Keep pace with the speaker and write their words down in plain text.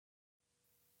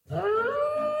The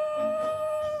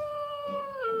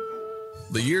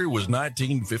year was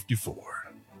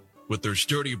 1954. With their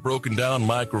sturdy, broken-down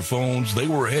microphones, they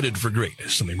were headed for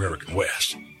greatness in the American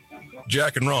West.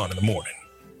 Jack and Ron in the morning.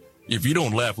 If you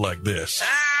don't laugh like this,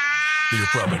 you're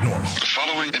probably normal. The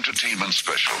following entertainment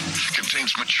special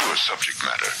contains mature subject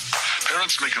matter.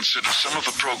 Parents may consider some of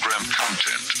the program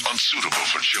content unsuitable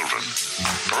for children.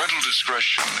 Parental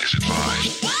discretion is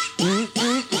advised. 5,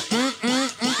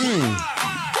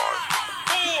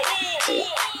 4,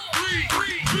 3,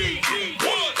 2, 1.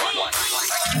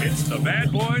 It's the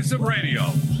bad boys of radio.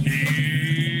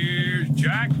 Here's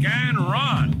Jack and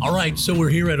Ron. All right, so we're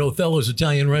here at Othello's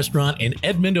Italian Restaurant in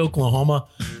Edmond, Oklahoma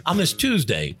on this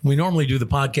Tuesday. We normally do the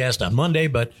podcast on Monday,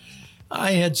 but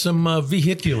I had some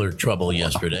vehicular trouble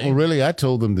yesterday. Well, really, I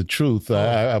told them the truth.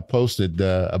 I posted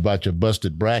about your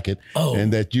busted bracket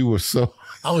and that you were so...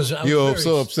 I was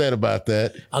so upset about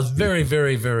that. I was very,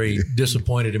 very, very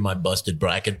disappointed in my busted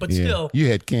bracket, but still. You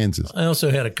had Kansas. I also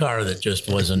had a car that just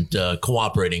wasn't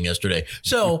cooperating yesterday.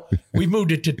 So we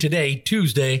moved it to today,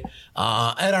 Tuesday,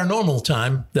 at our normal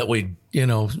time that we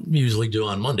usually do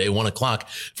on Monday, 1 o'clock,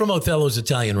 from Othello's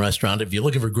Italian Restaurant. If you're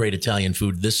looking for great Italian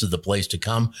food, this is the place to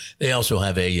come. They also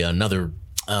have another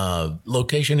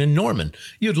location in Norman.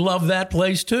 You'd love that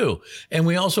place too. And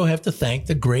we also have to thank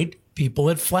the great people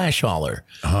at Flash Hauler.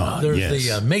 They're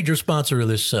the major sponsor of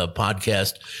this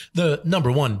podcast, the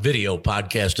 #1 video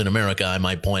podcast in America, I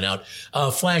might point out.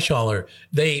 Flash Hauler,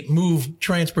 they move,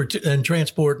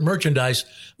 transport merchandise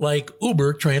like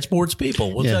Uber transports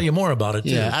people. We'll tell you more about it,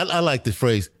 too. Yeah, I like the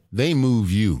phrase, they move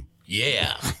you.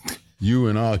 Yeah. You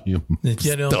and all your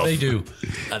stuff. They do.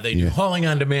 They do. Hauling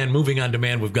on demand, moving on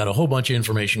demand. We've got a whole bunch of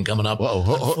information coming up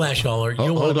on Flash Hauler.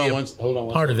 You'll want to be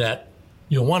part of that.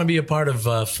 You'll want to be a part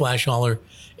of Flash Hauler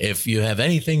if you have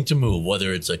anything to move,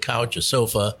 whether it's a couch, a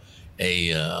sofa,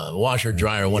 a washer,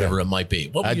 dryer, whatever it might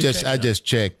be. I just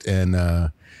checked,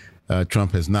 and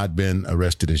Trump has not been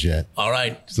arrested as yet. All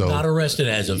right. So, not arrested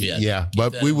as of yet. Yeah,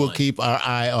 but we will keep our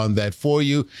eye on that for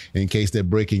you in case that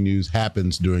breaking news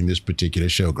happens during this particular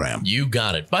show, Graham. You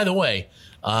got it. By the way,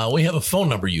 we have a phone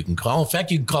number you can call. In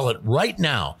fact, you can call it right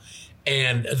now.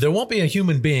 And there won't be a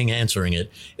human being answering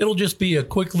it. It'll just be a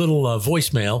quick little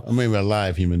voicemail. I mean, a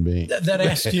live human being. That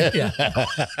asks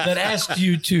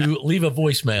you to leave a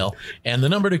voicemail. And the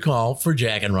number to call for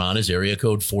Jack and Ron is area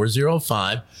code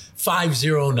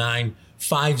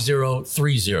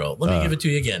 405-509-5030. Let me give it to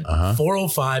you again.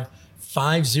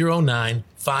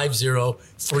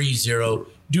 405-509-5030.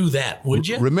 Do that, would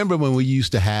you? Remember when we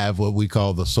used to have what we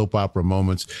call the soap opera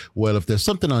moments? Well, if there's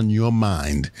something on your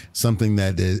mind, something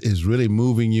that is really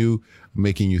moving you,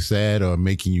 making you sad, or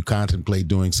making you contemplate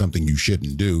doing something you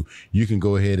shouldn't do, you can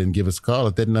go ahead and give us a call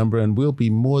at that number, and we'll be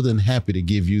more than happy to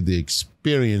give you the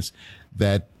experience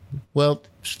that, well,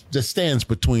 just stands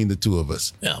between the two of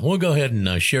us. Yeah, we'll go ahead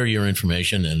and share your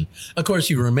information. And, of course,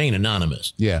 you remain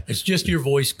anonymous. Yeah. It's just your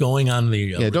voice going on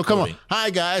the don't come on. Hi,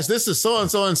 guys. This is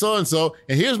so-and-so and so-and-so.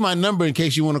 And here's my number in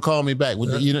case you want to call me back.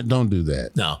 Don't do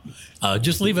that. No.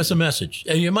 Just leave us a message.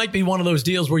 It might be one of those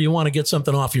deals where you want to get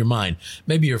something off your mind.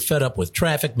 Maybe you're fed up with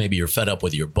traffic. Maybe you're fed up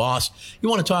with your boss. You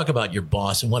want to talk about your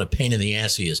boss and what a pain in the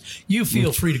ass he is. You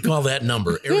feel free to call that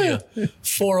number. Area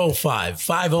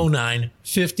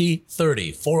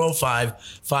 405-509-5030.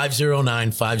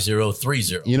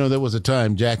 405-509-5030. There was a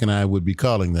time Jack and I would be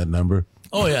calling that number.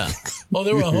 Oh, yeah. Well,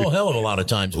 there were a whole hell of a lot of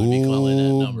times we'd be calling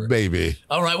that number. Baby.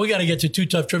 All right, we got to get to Too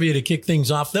Tough Trivia to kick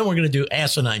things off. Then we're going to do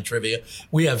Asinine Trivia.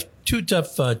 We have Too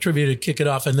Tough Trivia to kick it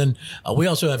off. And then we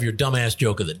also have your Dumbass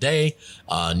Joke of the Day,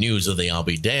 News of the I'll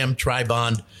Be Damned,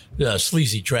 Tri-Bond,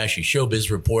 Sleazy Trashy Showbiz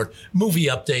Report, Movie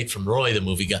Update from Roy the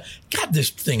Movie Guy. God, this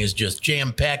thing is just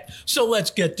jam-packed. So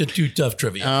let's get to Too Tough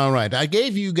Trivia. All right. I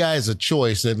gave you guys a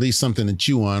choice, at least something to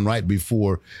chew on right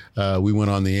before we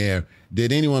went on the air.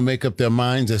 Did anyone make up their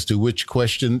minds as to which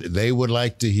question they would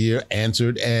like to hear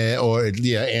answered,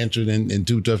 answered in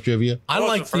Too Tough Trivia? I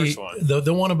like the first one.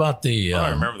 The one about the I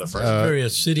don't remember the first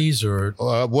various cities or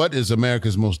what is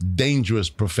America's most dangerous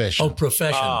profession? Oh,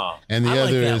 profession. And the I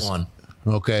other like is that one.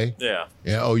 Okay. Yeah.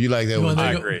 Yeah. Oh, you like that one?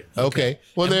 I agree. Okay.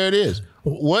 Well, there it is.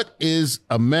 What is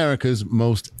America's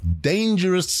most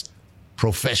dangerous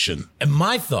profession? And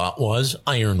my thought was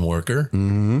iron worker,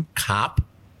 cop.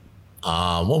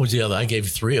 What was the other? I gave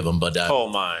 3 of them, but coal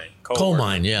mine. Coal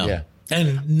mine, yeah.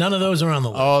 And none of those are on the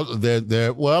list. Oh,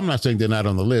 they're well, I'm not saying they're not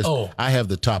on the list. Oh. I have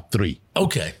the top 3.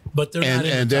 Okay, but they're not in the top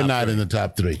 3. And they're not in the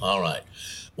top 3. All right.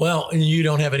 Well, and you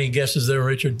don't have any guesses there,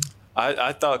 Richard?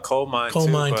 I thought coal mine too.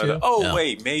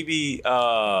 Wait, maybe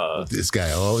this guy.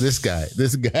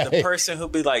 The person who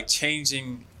be like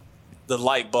changing the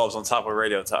light bulbs on top of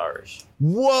radio towers.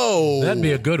 Whoa. That'd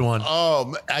be a good one.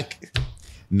 Oh,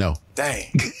 no.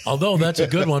 Dang. Although that's a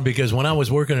good one because when I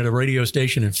was working at a radio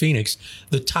station in Phoenix,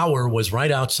 the tower was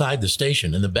right outside the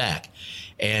station in the back.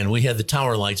 And we had the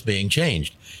tower lights being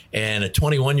changed. And a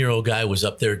 21-year-old guy was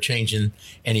up there changing,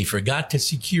 and he forgot to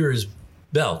secure his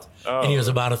belt. And he was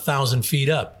about 1,000 feet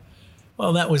up.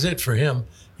 Well, that was it for him.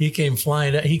 He came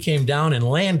flying. He came down and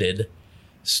landed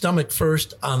stomach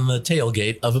first on the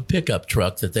tailgate of a pickup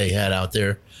truck that they had out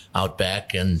there, out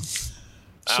back. And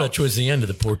such was the end of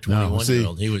the poor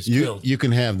 21-year-old. He was killed. You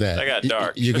can have that. That got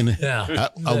dark. You can. Yeah.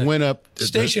 I went up.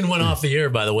 Station went off the air,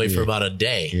 by the way, for about a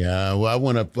day. Yeah, well, I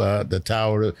went up the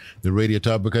tower, the radio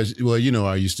tower, because, well,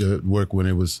 I used to work when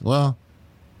it was,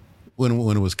 when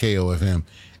it was KOFM.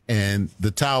 And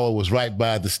the tower was right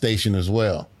by the station as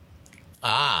well.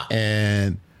 Ah.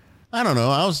 And I don't know,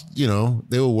 I was,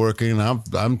 they were working.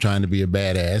 I'm trying to be a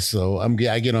badass. So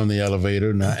I get on the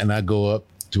elevator and I go up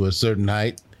to a certain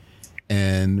height.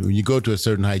 And when you go to a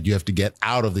certain height, you have to get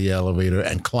out of the elevator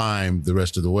and climb the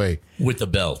rest of the way. With the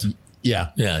belt.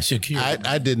 Yeah. Yeah, secure.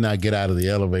 I did not get out of the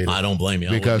elevator. I don't blame you.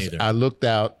 Because I looked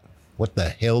out. What the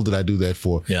hell did I do that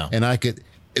for? Yeah. And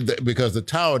because the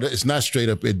tower, it's not straight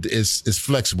up. It's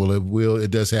flexible.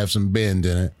 It does have some bend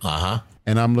in it. Uh-huh.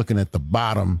 And I'm looking at the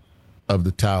bottom of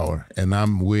the tower, and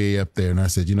I'm way up there. And I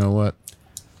said, you know what?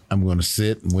 I'm going to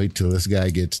sit and wait till this guy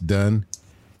gets done.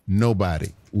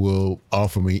 Nobody will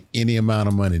offer me any amount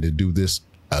of money to do this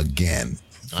again.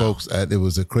 Folks, it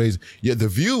was a crazy. Yeah, the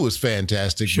view was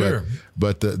fantastic, sure,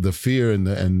 but the fear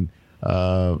and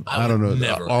I don't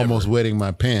know, almost wetting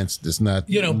my pants. That's not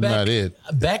not it.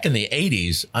 Back in the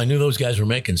 80s, I knew those guys were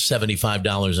making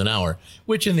 $75 an hour,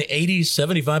 which in the 80s,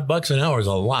 $75 an hour is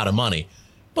a lot of money.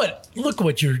 But look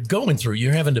what you're going through.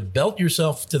 You're having to belt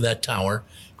yourself to that tower,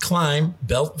 climb,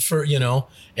 belt for,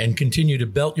 and continue to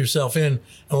belt yourself in.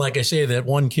 And like I say, that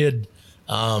one kid,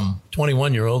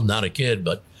 21-year-old, not a kid,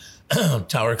 but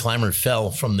tower climber, fell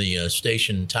from the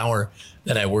station tower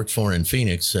that I worked for in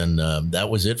Phoenix. And that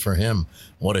was it for him.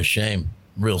 What a shame.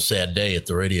 Real sad day at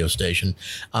the radio station.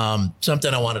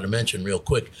 Something I wanted to mention real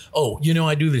quick. Oh,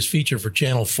 I do this feature for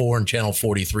Channel 4 and Channel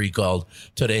 43 called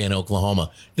Today in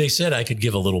Oklahoma. They said I could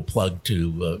give a little plug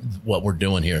to what we're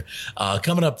doing here.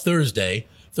 Coming up Thursday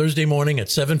morning at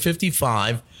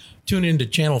 7:55, tune into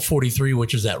Channel 43,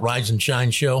 which is that Rise and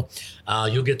Shine show.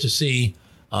 You'll get to see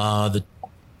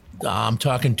I'm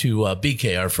talking to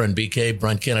BK, our friend BK,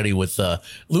 Brent Kennedy with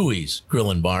Louie's Grill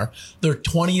and Bar. Their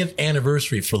 20th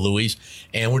anniversary for Louie's.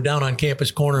 And we're down on Campus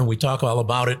Corner and we talk all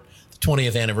about it. The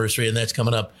 20th anniversary. And that's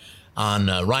coming up on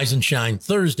Rise and Shine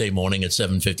Thursday morning at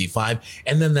 7:55.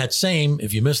 And then that same,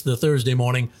 if you missed the Thursday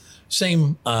morning,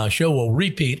 same show will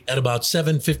repeat at about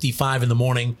 7:55 in the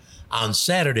morning on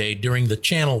Saturday during the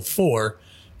Channel 4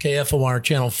 KFOR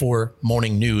Channel 4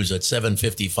 morning news at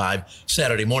 7:55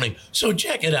 Saturday morning. So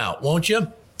check it out, won't you?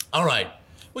 All right.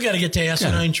 We got to get to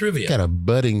Asinine Trivia. Got a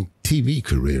budding TV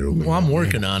career over Well, I'm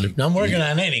working on it. I'm working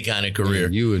on any kind of career.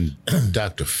 You and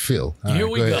Dr. Phil. Here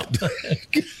we go.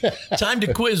 Time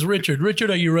to quiz Richard. Richard,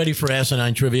 are you ready for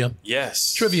Asinine Trivia?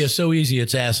 Yes. Trivia is so easy,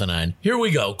 it's asinine. Here we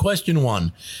go. Question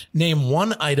 1. Name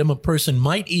one item a person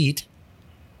might eat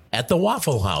at the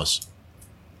Waffle House.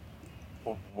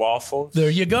 Waffles? There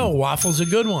you go. Waffles a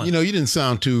good one. You didn't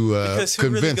sound too because who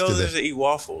really convinced goes to there that. to eat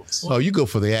waffles? Oh, you go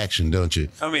for the action, don't you?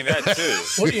 I mean, that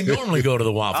too. What do you normally go to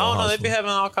the Waffle I don't know. House They be for? having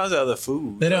all kinds of other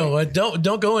food. They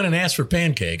don't go in and ask for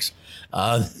pancakes.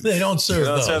 They don't serve They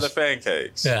don't those. serve the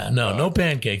pancakes. Yeah, no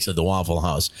pancakes at the Waffle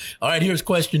House. All right, here's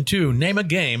question 2. Name a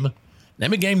game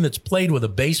that's played with a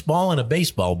baseball and a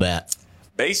baseball bat.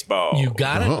 Baseball. You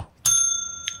got it? Oh.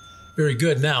 Very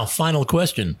good. Now, final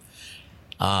question.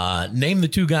 Name the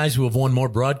 2 guys who have won more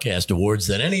broadcast awards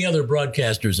than any other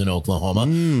broadcasters in Oklahoma,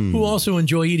 who also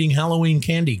enjoy eating Halloween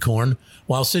candy corn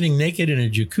while sitting naked in a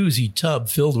jacuzzi tub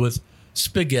filled with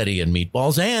spaghetti and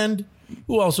meatballs, and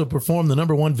who also perform the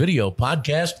 #1 video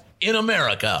podcast in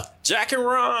America. Jack and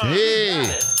Ron. Hey.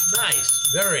 Nice.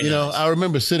 Very nice. I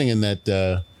remember sitting in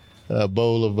that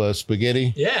bowl of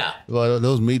spaghetti. Yeah. Well,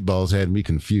 those meatballs had me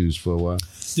confused for a while.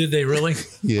 Did they really?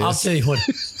 Yes. I'll tell you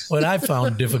what I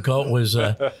found difficult was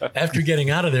after getting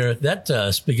out of there, that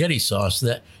spaghetti sauce,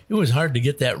 that it was hard to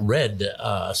get that red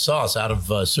sauce out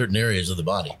of certain areas of the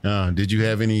body. Did you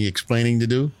have any explaining to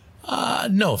do?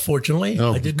 No, fortunately,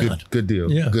 I did not. Good deal.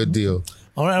 Yeah. Good deal.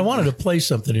 All right, I wanted to play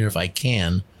something here if I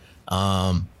can.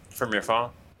 From your phone?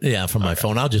 Yeah, from my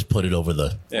phone. I'll just put it over the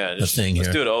thing here.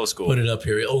 Let's do it old school. Put it up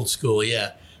here. Old school,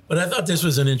 yeah. But I thought this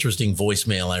was an interesting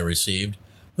voicemail I received.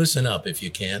 Listen up if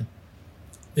you can,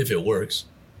 if it works.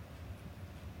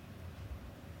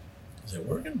 Is it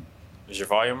working? Is your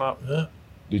volume up?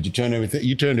 Did you turn everything?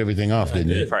 You turned everything off, didn't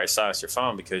You you? probably silenced your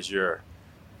phone because you're.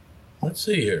 Let's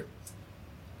see here.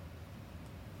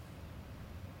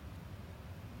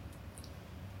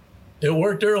 It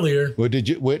worked earlier. Well, did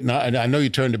you? Wait, no, I know you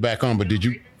turned it back on, but did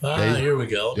you? Here we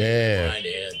go. Yeah. Right,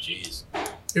 yeah, jeez.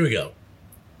 Here we go.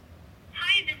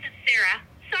 Hi, this is Sarah.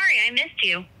 Sorry I missed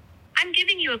you. I'm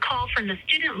giving you a call from the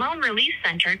Student Loan Relief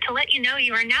Center to let you know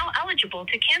you are now eligible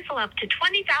to cancel up to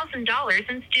 $20,000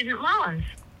 in student loans.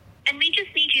 And we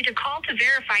just need you to call to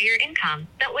verify your income.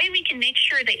 That way we can make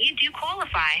sure that you do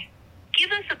qualify.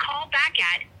 Give us a call back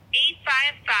at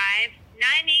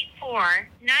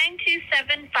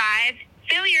 855-984-9275.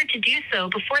 Failure to do so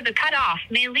before the cutoff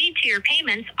may lead to your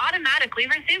payments automatically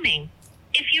resuming.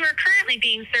 If you are currently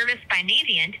being serviced by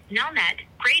Navient, Nelnet,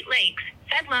 Great Lakes,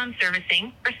 Fed Loan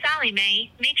Servicing, or Sally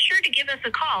Mae, make sure to give us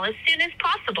a call as soon as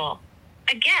possible.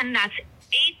 Again, that's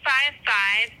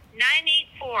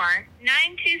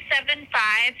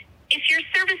 855-984-9275. If your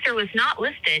servicer was not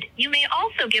listed, you may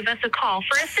also give us a call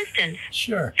for assistance.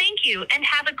 Sure. Thank you and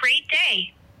have a great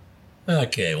day.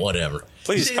 Okay, whatever.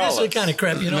 Please See, call this is the us. kind of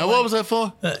crap, you know. Now, what was that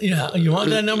for? Yeah, you want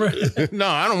that number? No,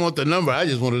 I don't want the number. I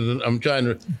just wanted to, I'm trying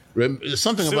to,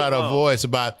 something about our voice,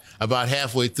 about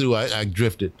halfway through, I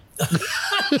drifted.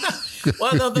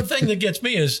 Well, no, the thing that gets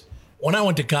me is when I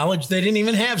went to college, they didn't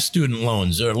even have student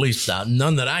loans, or at least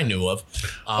none that I knew of.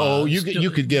 You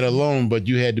could get a loan, but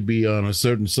you had to be on a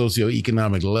certain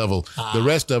socioeconomic level. The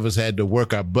rest of us had to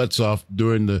work our butts off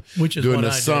during the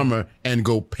summer and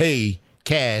go pay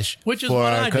cash. Which is for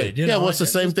what our I did. You know, what's the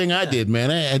same thing I did,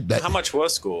 man. How much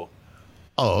was school?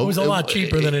 Oh, it was a lot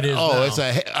cheaper than it is now.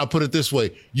 I'll put it this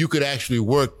way. You could actually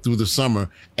work through the summer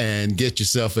and get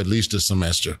yourself at least a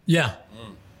semester. Yeah.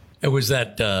 It was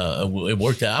that, it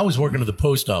worked out. I was working at the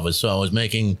post office, so I was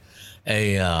making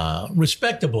a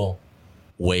respectable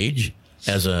wage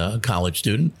as a college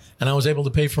student, and I was able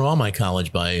to pay for all my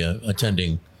college by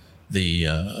attending working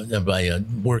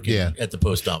at the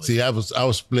post office. See, I was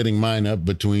splitting mine up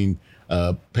between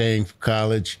paying for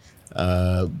college,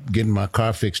 getting my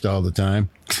car fixed all the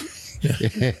time,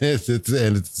 and at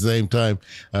the same time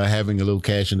having a little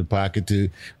cash in the pocket to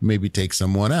maybe take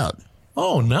someone out.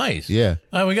 Oh, nice. Yeah.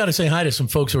 All right, we got to say hi to some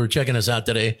folks who are checking us out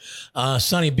today.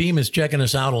 Sonny Beam is checking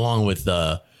us out along with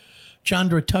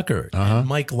Chandra Tucker and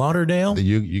Mike Lauderdale.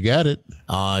 You got it.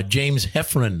 James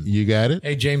Heffron. You got it.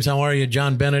 Hey, James, how are you?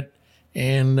 John Bennett.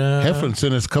 And Heffron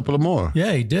sent us a couple of more.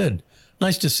 Yeah, he did.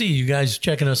 Nice to see you guys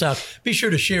checking us out. Be sure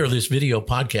to share this video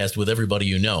podcast with everybody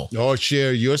you know. Or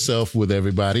share yourself with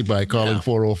everybody by calling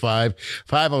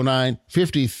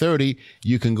 405-509-5030.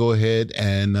 You can go ahead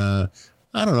and, I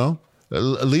don't know,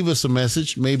 leave us a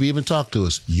message, maybe even talk to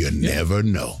us. You never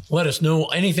know. Let us know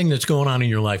anything that's going on in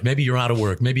your life. Maybe you're out of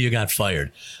work. Maybe you got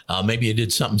fired. Maybe you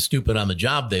did something stupid on the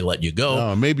job. They let you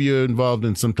go. Maybe you're involved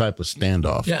in some type of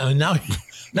standoff. Yeah, and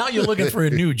now you're looking for a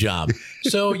new job.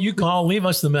 So you call, leave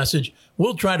us the message.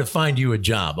 We'll try to find you a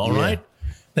job, all right?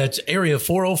 That's area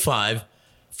 405-509-5030.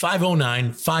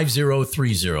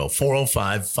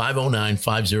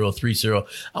 405-509-5030.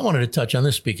 I wanted to touch on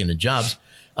this, speaking of jobs.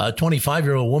 A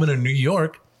 25-year-old woman in New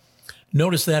York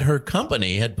noticed that her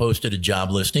company had posted a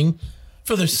job listing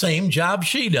for the same job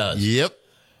she does. Yep.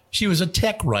 She was a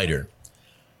tech writer.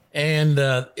 And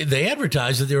they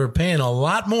advertised that they were paying a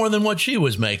lot more than what she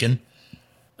was making,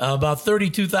 about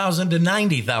 $32,000 to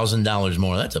 $90,000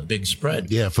 more. That's a big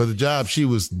spread. Yeah, for the job she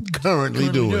was currently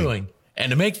doing.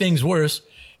 And to make things worse,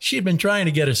 she had been trying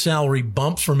to get a salary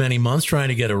bump for many months, trying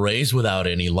to get a raise without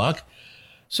any luck.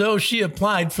 So she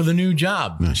applied for the new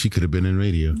job. No, she could have been in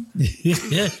radio.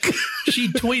 She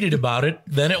tweeted about it.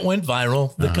 Then it went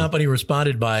viral. The company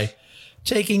responded by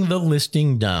taking the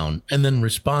listing down and then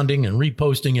responding and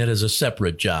reposting it as a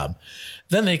separate job.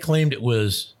 Then they claimed it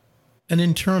was an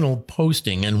internal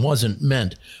posting and wasn't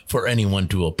meant for anyone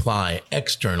to apply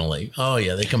externally. Oh,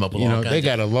 yeah, they come up with all kinds they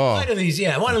got a law. Why do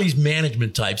these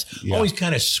management types always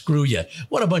kind of screw you?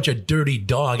 What a bunch of dirty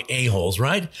dog a-holes,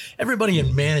 right? Everybody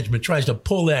in management tries to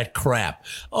pull that crap.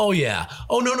 Oh, yeah.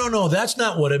 Oh, no, that's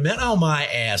not what it meant. Oh, my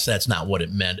ass, that's not what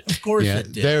it meant. Of course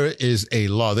it did. There is a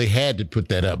law. They had to put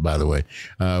that up, by the way,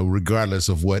 regardless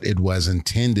of what it was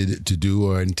intended to do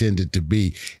or intended to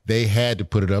be. They had to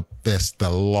put it up. That's the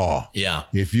law. Yeah.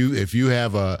 If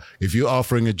you're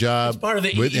offering a job, it's part of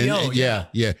the EEO.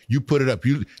 Yeah. You put it up.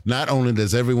 You not only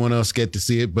does everyone else get to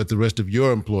see it, but the rest of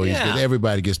your employees,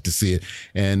 everybody gets to see it.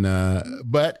 And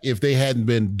but if they hadn't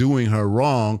been doing her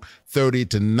wrong, $30,000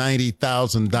 to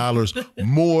 $90,000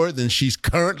 more than she's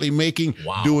currently making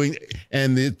doing,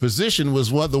 and the position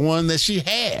was the one that she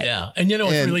had. Yeah, and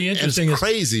what's really interesting is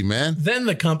crazy, man. Then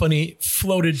the company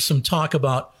floated some talk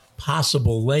about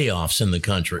possible layoffs in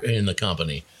the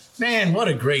company. Man, what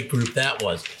a great group that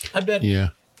was. I bet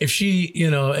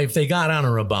if they got on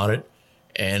her about it,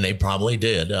 and they probably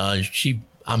did,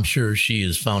 I'm sure she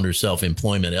has found herself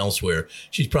employment elsewhere.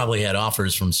 She's probably had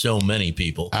offers from so many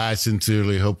people. I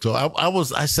sincerely hope so.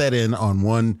 I sat in on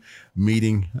one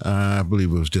meeting. I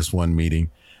believe it was just one meeting,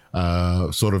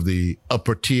 sort of the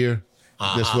upper tier.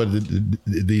 That's where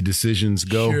the decisions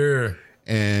go. Sure.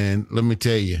 And let me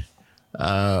tell you,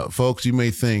 folks, you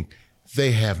may think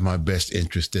they have my best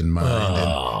interest in mind.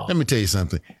 And let me tell you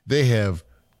something. They have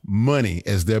money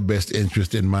as their best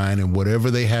interest in mind, and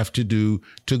whatever they have to do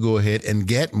to go ahead and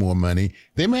get more money,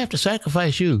 they may have to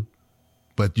sacrifice you,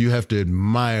 but you have to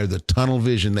admire the tunnel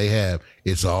vision they have.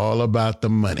 It's all about the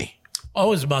money.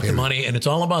 Always about the money, and it's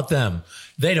all about them.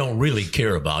 They don't really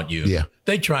care about you. Yeah.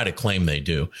 They try to claim they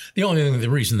do. The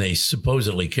reason they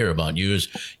supposedly care about you is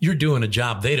you're doing a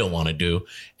job they don't want to do,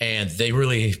 and they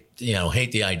really,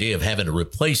 hate the idea of having to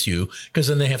replace you, because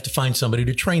then they have to find somebody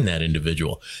to train that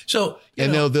individual. So,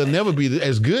 they'll never be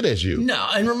as good as you. No,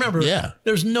 and remember,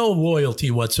 there's no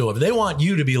loyalty whatsoever. They want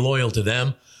you to be loyal to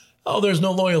them. Oh, there's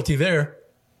no loyalty there.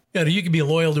 You can be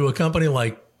loyal to a company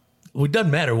it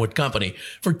doesn't matter what company,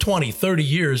 for 20, 30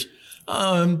 years,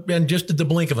 and just at the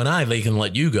blink of an eye, they can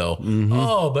let you go. Mm-hmm.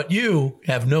 Oh, but you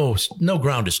have no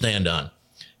ground to stand on.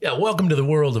 Yeah, welcome to the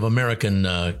world of American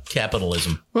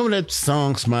capitalism. Remember that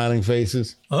song, Smiling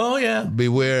Faces? Oh, yeah.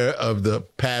 Beware of the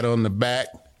pat on the back.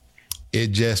 It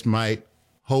just might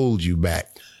hold you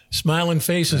back. Smiling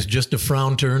Faces, just a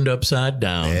frown turned upside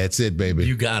down. That's it, baby.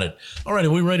 You got it. All right, are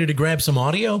we ready to grab some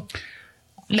audio?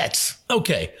 Let's.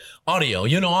 Okay. Audio.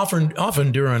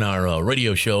 Often during our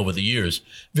radio show over the years,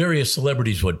 various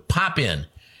celebrities would pop in.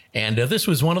 And this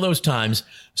was one of those times.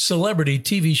 Celebrity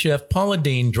TV chef Paula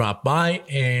Deen dropped by,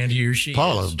 and here she is.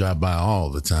 Paula's dropped by all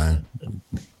the time.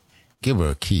 Give her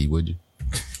a key, would you?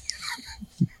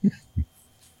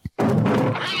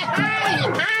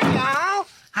 Hi, y'all.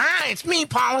 Hi, it's me,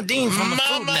 Paula Deen from the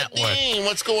Food Network. Dean,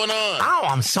 what's going on? Oh,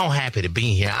 I'm so happy to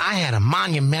be here. I had a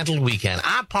monumental weekend.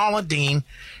 I, Paula Deen,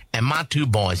 and my two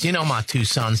boys, my two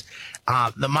sons,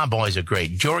 my boys are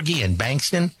great. Georgie and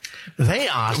Bankston, they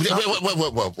are. Wait,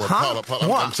 Huh? Paula,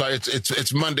 What? I'm sorry.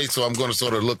 It's Monday, so I'm going to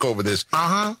sort of look over this.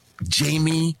 Uh-huh.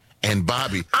 Jamie and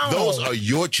Bobby, those are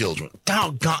your children.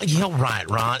 Doggone, you're right,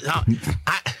 Ron.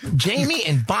 Jamie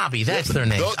and Bobby, that's their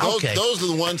names. Okay. Those are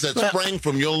the ones that sprang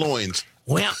from your loins.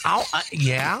 Well,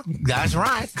 yeah, that's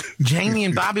right. Jamie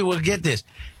and Bobby will get this.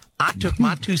 I took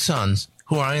my two sons,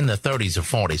 who are in their 30s or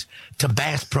 40s, to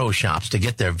Bass Pro Shops to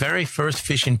get their very first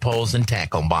fishing poles and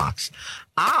tackle box.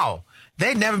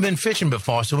 They'd never been fishing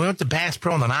before, so we went to Bass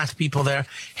Pro, and the nice people there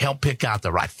helped pick out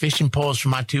the right fishing poles for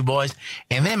my two boys.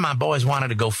 And then my boys wanted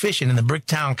to go fishing in the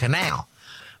Bricktown Canal,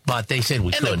 but they said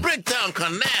we couldn't. In the Bricktown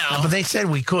Canal? But they said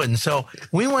we couldn't, so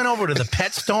we went over to the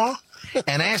pet store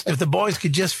and asked if the boys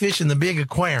could just fish in the big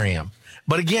aquarium.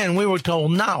 But again, we were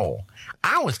told no.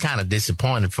 I was kind of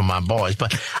disappointed for my boys,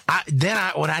 but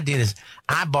what I did is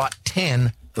I bought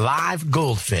 10 live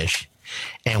goldfish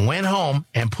and went home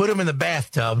and put them in the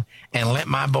bathtub and let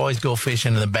my boys go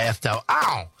fishing in the bathtub.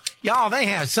 Oh, y'all, they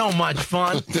had so much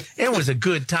fun. It was a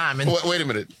good time. And Wait a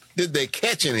minute. Did they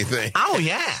catch anything? oh,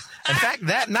 yeah. In fact,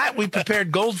 that night we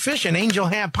prepared goldfish and angel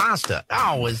hair pasta.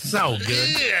 Oh, it was so good.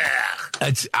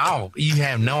 Yeah. You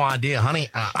have no idea, honey.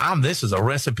 This is a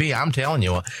recipe. I'm telling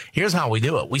you. Here's how we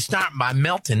do it. We start by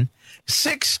melting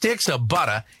 6 sticks of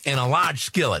butter in a large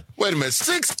skillet. Wait a minute.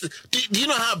 6? Do you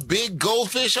know how big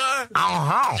goldfish are?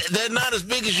 Uh-huh. They're not as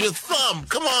big as your thumb.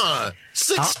 Come on.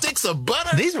 6 sticks of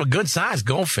butter? These were good-sized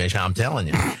goldfish, I'm telling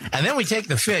you. And then we take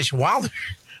the fish while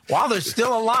they're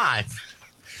still alive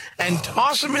and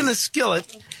toss them in the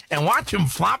skillet and watch them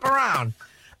flop around.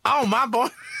 Oh, my boys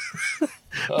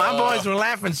were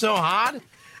laughing so hard.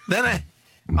 Then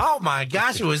oh my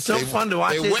gosh, it was so fun to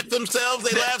watch. They wet themselves.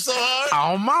 They laughed so hard.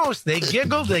 Almost. They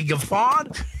giggled. They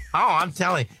guffawed. Oh, I'm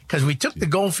telling you, because we took the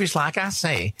goldfish, like I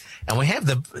say, and we have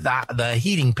the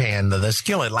heating pan, the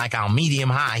skillet, like our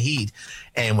medium-high heat,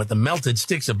 and with the melted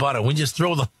sticks of butter, we just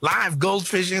throw the live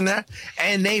goldfish in there,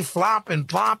 and they flop and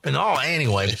plop, and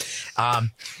anyway,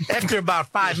 after about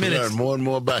 5 minutes. Learn more and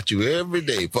more about you every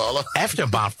day, Paula. After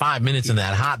about 5 minutes in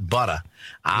that hot butter,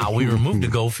 we remove the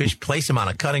goldfish, place them on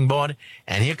a cutting board,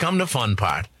 and here come the fun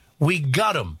part. We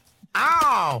gut them.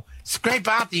 Scrape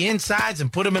out the insides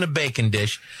and put them in a baking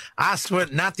dish. I swear,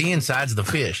 not the insides, the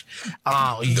fish.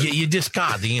 You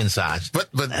discard the insides. But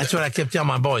that's what I kept telling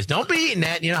my boys. Don't be eating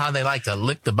that. You know how they like to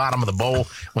lick the bottom of the bowl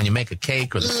when you make a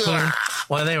cake or the spoon?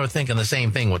 Well, they were thinking the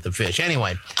same thing with the fish.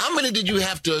 Anyway. How many did you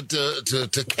have to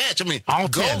catch? I mean, all 10.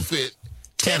 goldfish.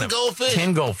 10 goldfish?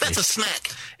 10 goldfish. That's a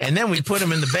snack. And then we put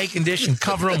them in the bacon dish and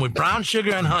cover them with brown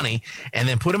sugar and honey, and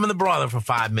then put them in the broiler for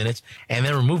 5 minutes, and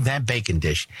then remove that bacon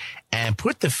dish and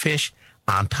put the fish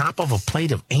on top of a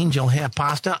plate of angel hair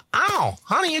pasta. Oh,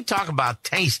 honey, you talk about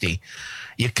tasty.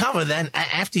 You cover that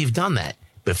after you've done that.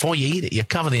 Before you eat it, you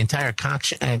cover the entire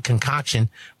concoction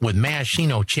with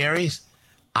maraschino cherries.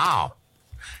 Oh,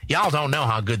 y'all don't know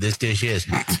how good this dish is.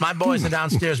 My boys are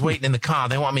downstairs waiting in the car.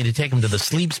 They want me to take them to the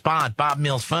sleep spa at Bob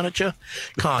Mills Furniture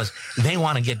because they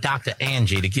want to get Dr.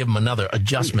 Angie to give them another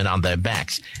adjustment on their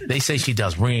backs. They say she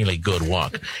does really good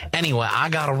work. Anyway, I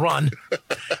got to run.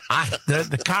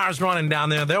 The car's running down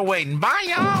there. They're waiting. Bye,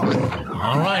 y'all.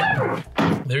 All right.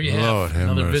 There you have Lord have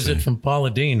another mercy. visit from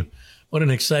Paula Dean. What an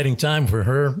exciting time for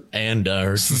her and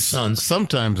her two sons.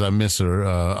 Sometimes I miss her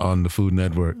on the Food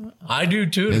Network. I do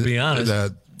too, to be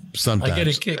honest. Sometimes. I get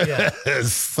a kick, yeah.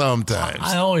 Sometimes.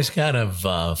 I always kind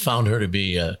of found her to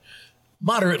be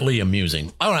moderately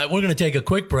amusing. All right, we're going to take a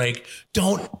quick break.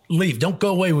 Don't leave. Don't go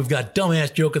away. We've got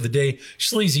Dumbass Joke of the Day,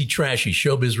 Sleazy Trashy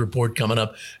Showbiz Report coming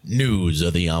up, News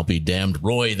of the I'll Be Damned.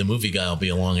 Roy, the movie guy, will be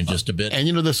along in just a bit. And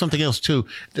there's something else too.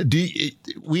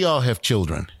 We all have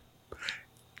children.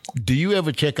 Do you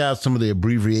ever check out some of the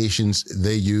abbreviations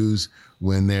they use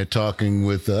when they're talking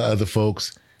with other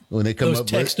folks? When they come Those up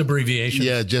text with, abbreviations.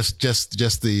 Yeah, just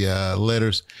the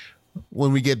letters.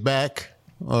 When we get back,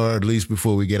 or at least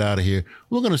before we get out of here,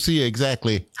 we're going to see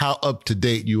exactly how up to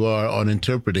date you are on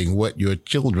interpreting what your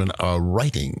children are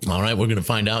writing. All right, we're going to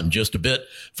find out in just a bit.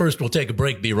 First, we'll take a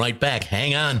break. Be right back.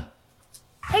 Hang on.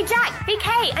 Hey, Jack,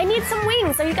 BK, I need some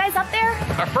wings. Are you guys up there?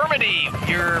 Affirmative.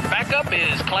 Your backup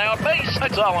is cloud-based.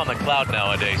 It's all on the cloud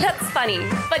nowadays. That's funny.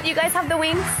 But you guys have the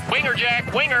wings? Winger,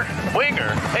 Jack. Winger. Winger.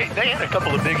 Hey, they had a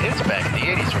couple of big hits back in the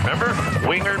 80s, remember?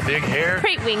 Winger, big hair.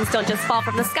 Great wings don't just fall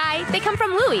from the sky. They come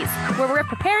from Louie's, where we're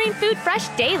preparing food fresh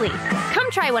daily.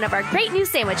 Come try one of our great new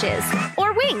sandwiches.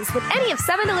 Or wings with any of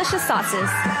 7 delicious sauces.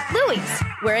 Louie's,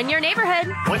 we're in your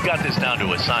neighborhood. We've got this down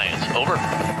to a science. Over.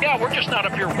 Yeah, we're just not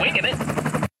up here winging it.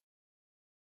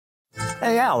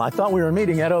 Hey, Al, I thought we were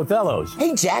meeting at Othello's.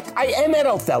 Hey, Jack, I am at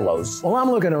Othello's. Well, I'm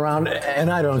looking around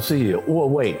and I don't see you. Well,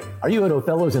 wait, are you at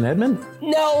Othello's in Edmond?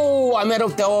 No, I'm at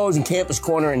Othello's in Campus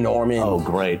Corner in Norman. Oh,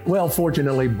 great. Well,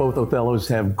 fortunately, both Othello's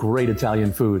have great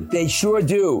Italian food. They sure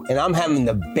do, and I'm having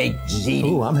the baked ziti.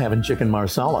 Ooh, I'm having chicken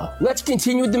marsala. Let's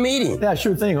continue with the meeting. Yeah,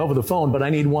 sure thing, over the phone, but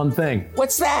I need one thing.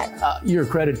 What's that? Your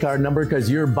credit card number, because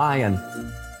you're buying.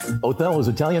 Othello's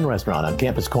Italian Restaurant on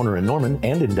Campus Corner in Norman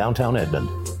and in downtown Edmond.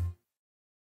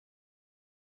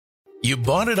 You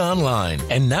bought it online,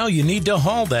 and now you need to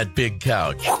haul that big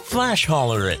couch. Flash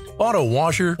hauler it. Bought a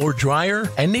washer or dryer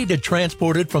and need to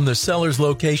transport it from the seller's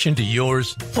location to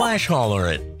yours? Flash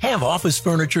hauler it. Have office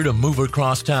furniture to move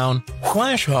across town?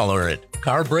 Flash hauler it.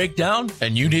 Car breakdown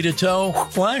and you need a tow?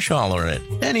 Flash hauler it.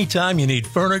 Anytime you need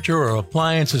furniture or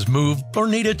appliances moved or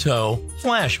need a tow,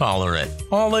 Flash hauler it.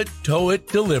 Haul it, tow it,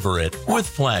 deliver it with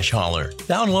Flash hauler.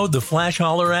 Download the Flash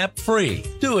hauler app free.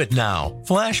 Do it now.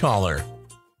 Flash hauler.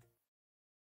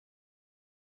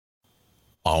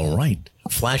 All right,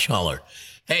 Flash hauler.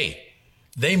 Hey,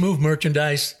 they move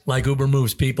merchandise like Uber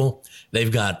moves people.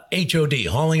 They've got HOD,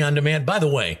 hauling on demand. By the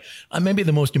way, maybe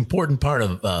the most important part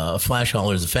of Flash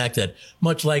hauler is the fact that,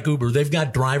 much like Uber, they've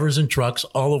got drivers and trucks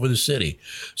all over the city.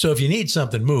 So if you need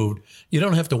something moved, you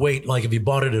don't have to wait like if you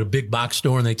bought it at a big box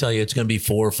store and they tell you it's going to be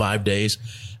 4 or 5 days.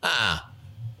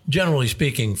 Generally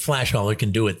speaking, Flash hauler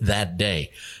can do it that day.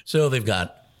 So they've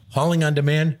got hauling on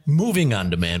demand, moving on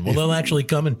demand. Well, they'll actually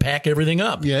come and pack everything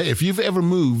up. Yeah, if you've ever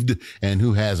moved, and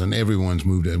who hasn't, everyone's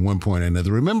moved at one point or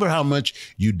another. Remember how much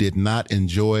you did not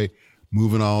enjoy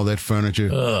moving all that furniture,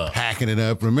 packing it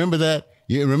up? Remember that?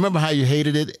 You remember how you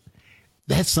hated it?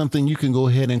 That's something you can go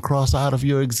ahead and cross out of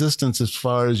your existence as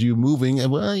far as you moving.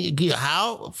 Well,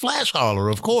 how? Flash hauler,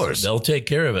 of course. They'll take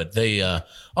care of it. They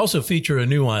also feature a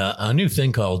new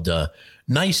thing called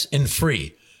Nice and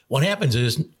Free. What happens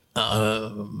is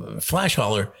Flash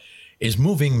hauler is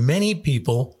moving many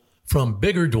people from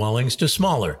bigger dwellings to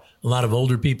smaller. A lot of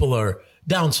older people are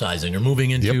downsizing or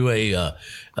moving into a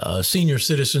senior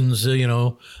citizens,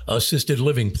 assisted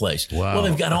living place. Wow. Well,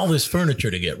 they've got all this furniture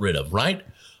to get rid of, right?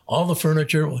 All the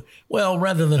furniture. Well,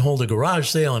 rather than hold a garage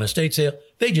sale and estate sale,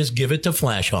 they just give it to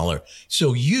Flash hauler.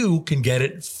 So you can get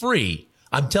it free.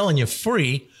 I'm telling you,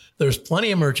 free. There's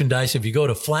plenty of merchandise if you go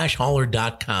to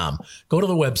flashhauler.com. Go to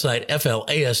the website,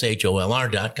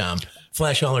 FLASHOLR.com,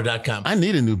 flashhauler.com. I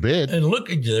need a new bed. And look,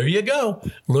 there you go.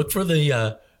 Look for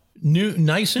the new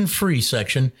Nice and Free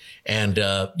section, and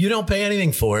you don't pay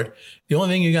anything for it. The only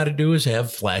thing you got to do is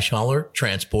have Flash hauler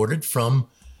transported from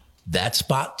that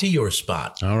spot to your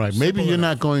spot. All right. Maybe you're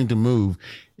not going to move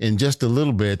in just a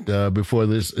little bit before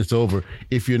it's over.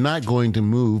 If you're not going to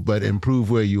move but improve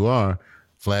where you are,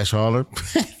 Flash Hauler,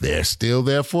 they're still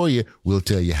there for you. We'll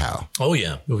tell you how. Oh,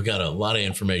 yeah. We've got a lot of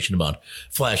information about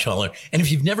Flash Hauler. And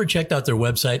if you've never checked out their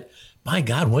website, by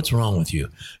God, what's wrong with you?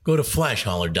 Go to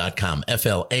flashholler.com,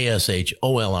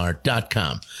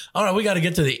 FLASHOLR.com. All right, we got to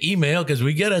get to the email because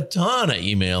we get a ton of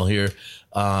email here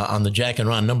on the Jack and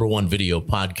Ron #1 video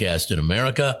podcast in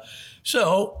America.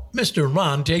 So Mr.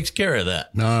 Ron takes care of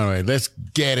that. All right, let's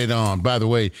get it on. By the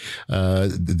way,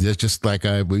 just like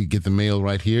we get the mail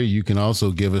right here, you can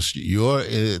also give us your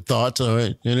thoughts or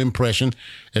an impression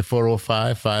at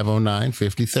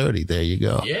 405-509-5030. There you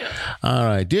go. Yeah. All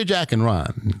right. Dear Jack and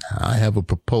Ron, I have a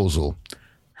proposal.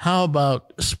 How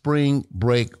about spring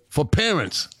break for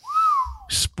parents?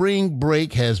 Spring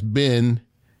break has been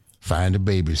find a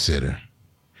babysitter,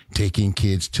 taking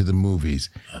kids to the movies,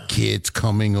 kids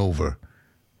coming over.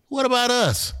 What about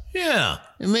us? Yeah.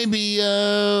 Maybe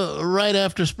right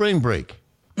after spring break.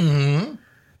 Mm-hmm.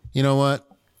 You know what?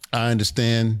 I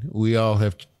understand. We all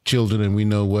have children, and we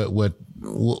know what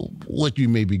you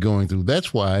may be going through.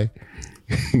 That's why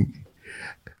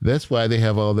they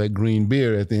have all that green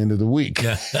beer at the end of the week,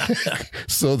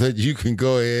 so that you can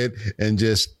go ahead and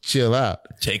just chill out.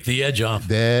 Take the edge off.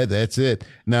 That's it.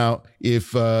 Now,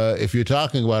 if you're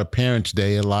talking about a Parents'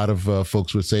 Day, a lot of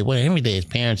folks would say, well, every day is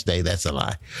Parents' Day. That's a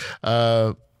lie.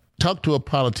 Talk to a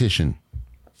politician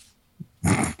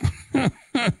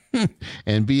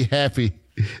and be happy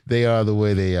they are the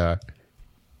way they are.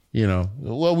 You know,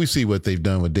 well, we see what they've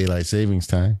done with daylight savings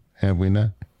time, have we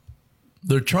not?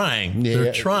 They're trying. Yeah,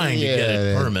 They're trying to get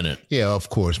it permanent. Yeah, of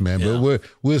course, man. Yeah. But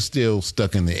we're still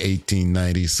stuck in the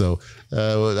 1890s, so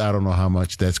I don't know how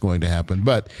much that's going to happen.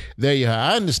 But there you are.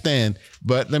 I understand.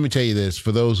 But let me tell you this: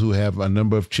 for those who have a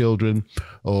number of children,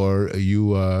 or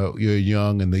you're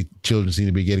young and the children seem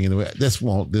to be getting in the way, this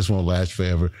won't last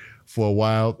forever. For a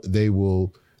while, they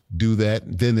will do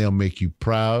that. Then they'll make you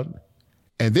proud.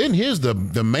 And then here's the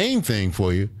main thing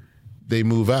for you: they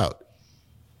move out.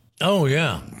 Oh,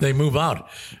 yeah. They move out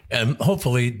and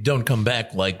hopefully don't come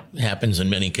back like happens in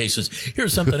many cases.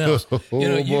 Here's something else.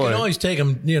 You can always take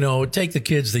them, take the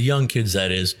kids, the young kids,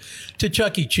 that is, to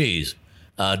Chuck E. Cheese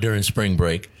during spring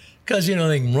break. Because, they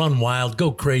can run wild,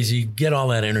 go crazy, get all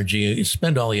that energy,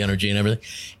 spend all the energy and everything.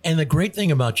 And the great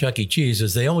thing about Chuck E. Cheese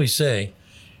is they always say,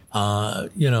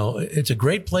 it's a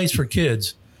great place for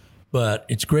kids, but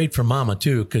it's great for mama,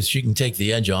 too, because she can take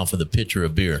the edge off with a pitcher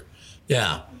of beer.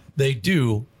 Yeah, they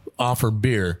do offer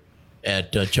beer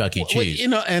at Chuck E. Cheese.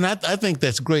 And I think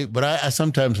that's great, but I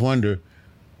sometimes wonder,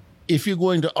 if you're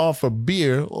going to offer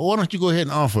beer, why don't you go ahead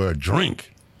and offer a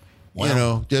drink?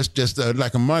 Wow. Just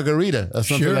like a margarita or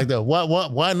something like that.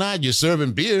 Why not? You're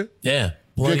serving beer. Yeah.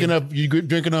 Drinking up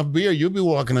beer, you'll be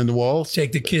walking on the walls.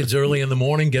 Take the kids early in the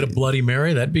morning, get a Bloody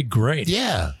Mary. That'd be great.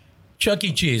 Yeah. Chuck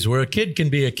E. Cheese, where a kid can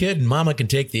be a kid and mama can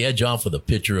take the edge off with a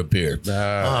pitcher of beer.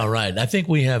 All right. I think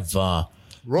we have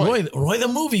Roy the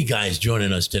movie guy is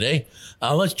joining us today.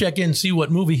 Let's check in and see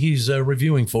what movie he's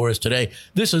reviewing for us today.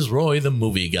 This is Roy the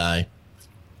movie guy.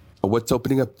 What's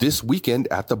opening up this weekend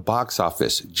at the box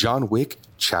office? John Wick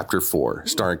Chapter 4,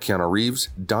 starring Keanu Reeves,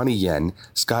 Donnie Yen,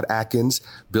 Scott Adkins,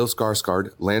 Bill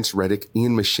Skarsgård, Lance Reddick,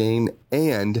 Ian McShane,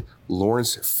 and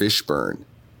Lawrence Fishburne.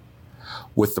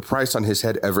 With the price on his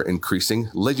head ever increasing,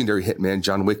 legendary hitman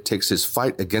John Wick takes his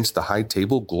fight against the high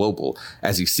table global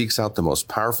as he seeks out the most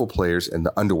powerful players in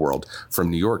the underworld, from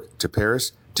New York to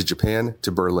Paris to Japan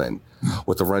to Berlin.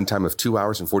 With a runtime of 2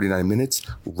 hours and 49 minutes,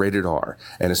 rated R.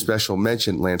 And a special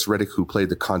mention, Lance Reddick, who played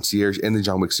the concierge in the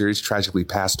John Wick series, tragically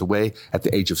passed away at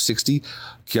the age of 60.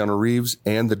 Keanu Reeves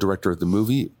and the director of the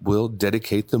movie will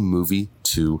dedicate the movie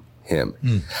to him.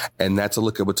 And that's a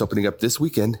look at what's opening up this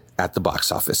weekend at the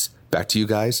box office. Back to you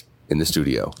guys in the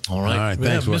studio. All right. We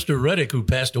have Mr. Reddick, who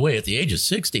passed away at the age of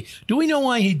 60. Do we know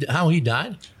how he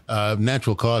died?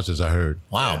 Natural causes, I heard.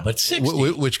 Wow, but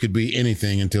 60. Which could be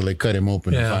anything until they cut him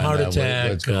open and find heart out attack,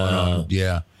 what's going on.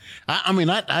 Yeah. I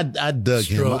dug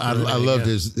him. I loved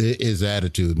his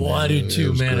attitude. Well, man. I do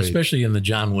too, man, great. Especially in the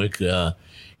John Wick.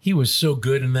 He was so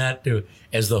good in that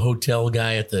as the hotel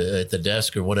guy at the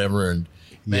desk or whatever. And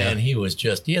man, he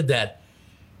had that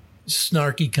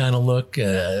snarky kind of look,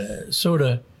 sort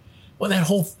of. Well, that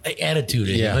whole attitude.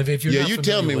 Yeah. If you're you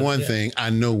tell me one thing, I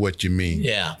know what you mean.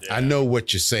 Yeah. I know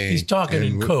what you're saying. He's talking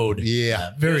in code.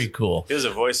 Yeah. Very cool. He was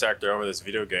a voice actor over this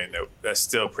video game that's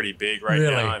still pretty big right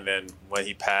now. And then when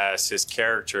he passed, his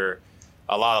character,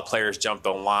 a lot of players jumped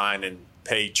online and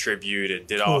paid tribute and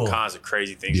did all kinds of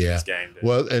crazy things in this game.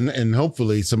 Well, and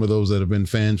hopefully some of those that have been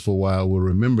fans for a while will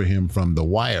remember him from The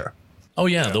Wire. Oh,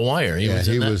 yeah, The Wire. He was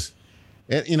in that.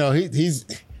 And, he's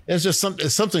It's just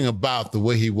something about the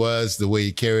way he was, the way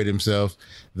he carried himself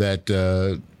that,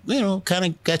 kind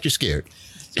of got you scared.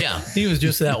 Yeah, he was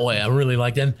just that way. I really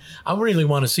liked it. And I really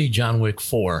want to see John Wick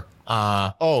 4.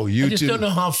 I just don't know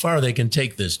how far they can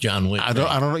take this John Wick. I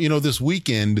don't know. This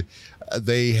weekend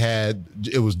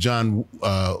it was John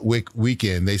Wick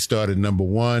weekend. They started number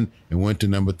 1 and went to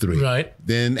number 3. Right.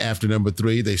 Then after number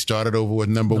 3, they started over with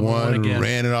number 1 and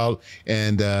ran it all.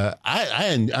 And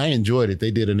I enjoyed it.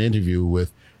 They did an interview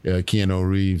with Keanu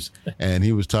Reeves, and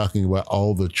he was talking about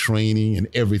all the training and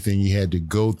everything he had to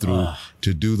go through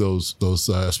to do those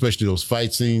especially those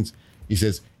fight scenes. He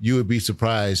says you would be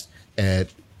surprised at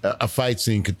a fight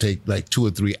scene could take like 2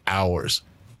 or 3 hours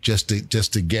just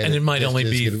to get and it might only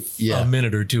be a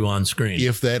minute or two on screen,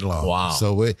 if that long. Wow.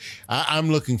 So I'm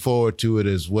looking forward to it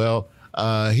as well.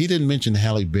 He didn't mention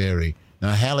Halle Berry.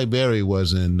 Now Halle Berry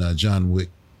was in John Wick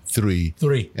 3,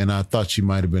 and I thought she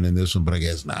might have been in this one, but I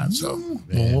guess not. So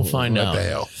we'll find out. What the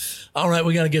hell? All right,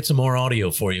 we got to get some more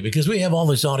audio for you because we have all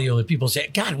this audio that people say,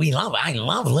 God, I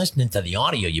love listening to the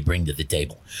audio you bring to the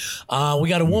table. We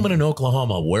got a woman in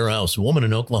Oklahoma. Where else? A woman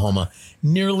in Oklahoma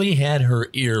nearly had her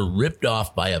ear ripped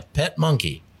off by a pet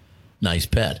monkey. Nice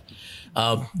pet.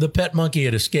 The pet monkey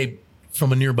had escaped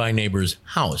from a nearby neighbor's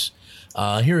house.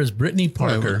 Here is Brittany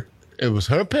Parker. It was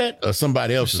her pet or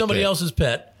somebody else's pet? Somebody else's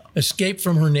pet escaped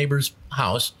from her neighbor's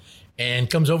house and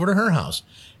comes over to her house.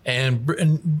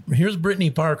 And here's Brittany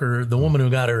Parker, the woman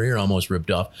who got her ear almost ripped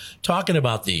off, talking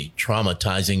about the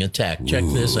traumatizing attack. Check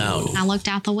this out. I looked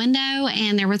out the window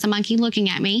and there was a monkey looking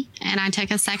at me. And I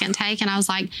took a second take and I was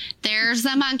like, there's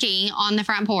the monkey on the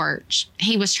front porch.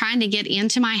 He was trying to get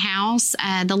into my house.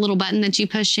 The little button that you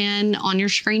push in on your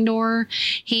screen door,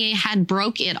 he had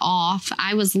broke it off.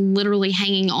 I was literally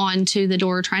hanging on to the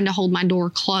door, trying to hold my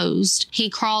door closed. He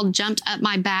crawled, jumped up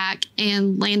my back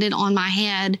and landed on my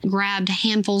head, grabbed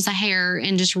handfuls of hair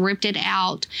and just ripped it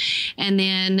out, and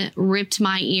then ripped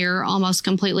my ear almost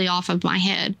completely off of my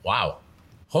head. Wow.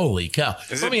 Holy cow.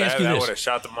 Let me ask you this. I would have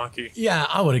shot the monkey. Yeah,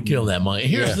 I would have killed that monkey.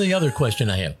 Here's the other question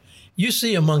I have. You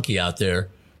see a monkey out there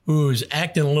who's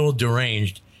acting a little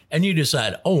deranged, and you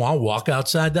decide, I'll walk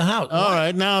outside the house. All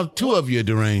right, now 2 of you are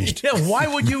deranged. Yeah, why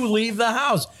would you leave the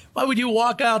house? Why would you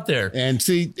walk out there? And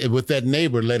see, with that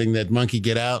neighbor letting that monkey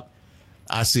get out,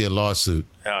 I see a lawsuit.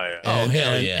 Hell yeah.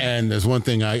 Hell yeah. And there's one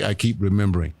thing I keep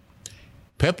remembering.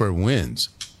 Pepper wins.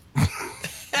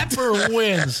 Pepper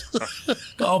wins.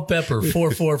 Call Pepper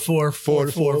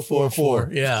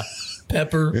 444-4444. Yeah.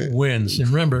 Pepper wins. And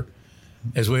remember,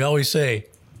 as we always say,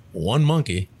 one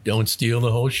monkey don't steal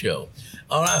the whole show.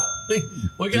 All right.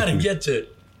 We got to get to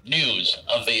news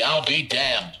of the I'll be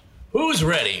damned. Who's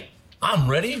ready? I'm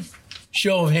ready.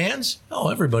 Show of hands. Oh,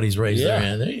 everybody's raised their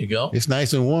hand. There you go. It's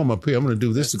nice and warm up here. I'm going to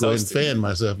do this to go ahead and fan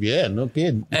myself. Yeah, no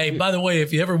kidding. Hey, by the way,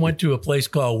 if you ever went to a place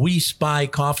called We Spy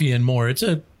Coffee and More, it's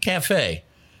a cafe.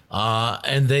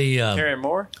 And they... Here in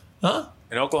Moore? Huh?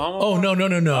 In Oklahoma? Oh,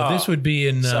 no. This would be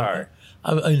in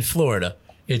Florida.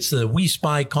 It's the We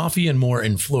Spy Coffee and More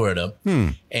in Florida.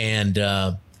 And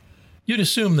you'd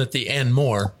assume that the and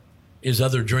more is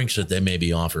other drinks that they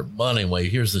maybe offer. Well, anyway,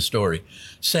 here's the story.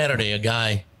 Saturday, a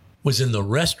guy was in the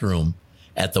restroom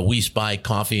at the We Spy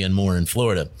Coffee and More in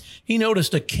Florida. He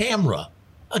noticed a camera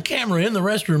in the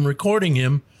restroom recording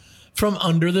him from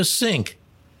under the sink.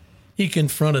 He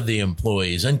confronted the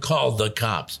employees and called the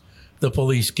cops. The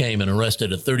police came and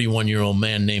arrested a 31-year-old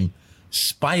man named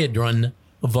Spiadron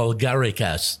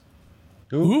Vulgaricas.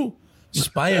 Who?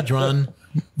 Spiadron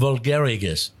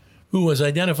Vulgaricas, who was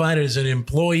identified as an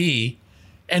employee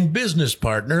and business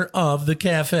partner of the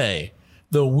cafe,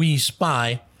 the We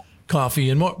Spy Coffee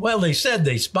and More. Well, they said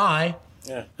they spy.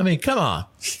 Yeah. I mean, come on.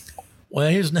 Well,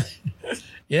 his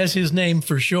name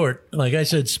for short, like I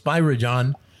said,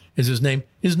 Spyrajon is his name.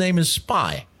 His name is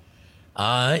Spy.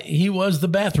 He was the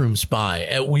bathroom spy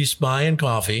at We Spy and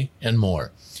Coffee and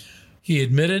More. He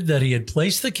admitted that he had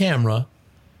placed the camera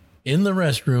in the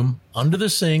restroom under the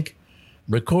sink,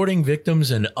 recording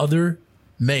victims and other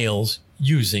males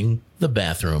using the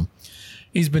bathroom.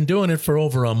 He's been doing it for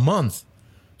over a month.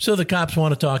 So the cops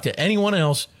want to talk to anyone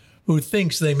else who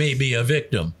thinks they may be a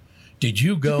victim. Did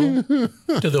you go to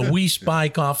the We Spy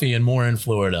Coffee and More in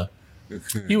Florida?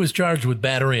 He was charged with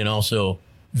battery and also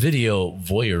video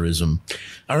voyeurism.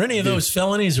 Are any of those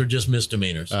felonies or just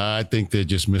misdemeanors? I think they're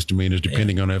just misdemeanors,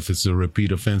 depending on if it's a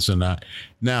repeat offense or not.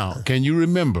 Now, can you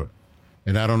remember,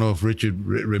 and I don't know if Richard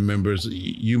remembers,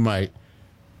 you might,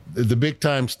 the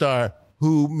big-time star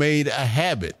who made a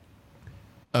habit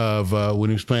of when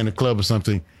he was playing a club or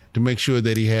something to make sure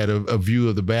that he had a view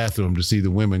of the bathroom to see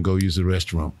the women go use the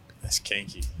restroom. That's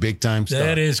kinky. Big time stuff.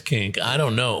 That is kink. I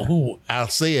don't know who. I'll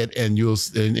say it, and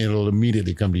it'll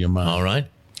immediately come to your mind. All right.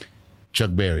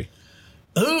 Chuck Berry.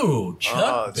 Ooh,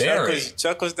 Chuck Berry.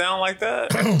 Chuck was down like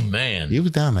that. Oh man, he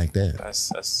was down like that.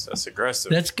 That's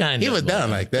aggressive. That's kind of. He was down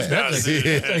like that.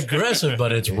 It's aggressive,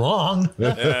 but it's wrong.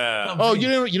 Yeah. Oh, you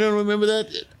don't remember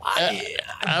that?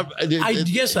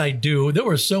 Yes, I do. There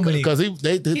were so many because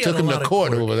they took him to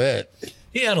court over that.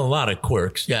 He had a lot of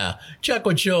quirks. Yeah, Chuck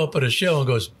would show up at a show and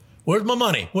goes, "Where's my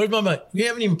money? Where's my money? You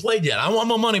haven't even played yet. I want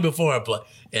my money before I play."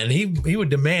 And he would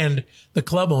demand the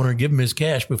club owner give him his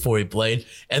cash before he played.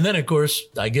 And then, of course,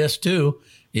 I guess too,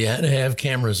 you had to have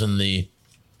cameras in the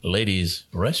ladies'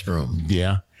 restroom.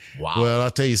 Yeah. Wow. Well,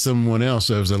 I'll tell you someone else.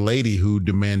 There was a lady who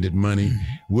demanded money,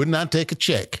 would not take a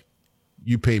check.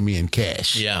 You pay me in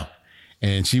cash. Yeah.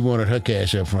 And she wanted her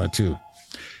cash up front too.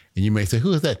 And you may say,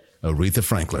 who is that? Aretha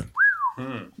Franklin.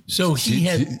 So she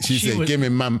said, give me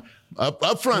my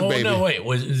up front, baby. No, wait.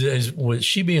 Was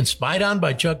she being spied on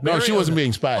by Chuck Berry? No, she wasn't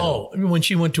being spied on. Oh, when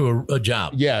she went to a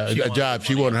job. Yeah, a job.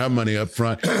 She wanted her money up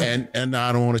front. And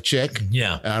I don't want a check.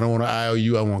 Yeah. I don't want an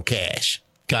IOU. I want cash.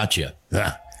 Gotcha.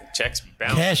 Checks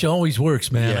bounce. Cash always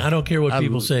works, man. Yeah. I don't care what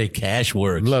people say. Cash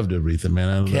works. Loved Aretha,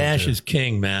 man. Cash is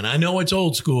king, man. I know it's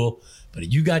old school,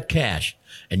 but you got cash.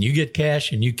 And you get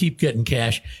cash, and you keep getting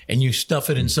cash, and you stuff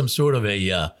it in some sort of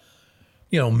a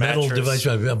metal device,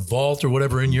 a vault or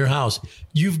whatever in your house.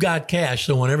 You've got cash,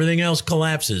 so when everything else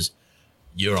collapses,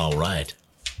 you're all right.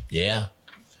 Yeah.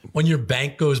 When your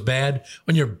bank goes bad,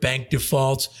 when your bank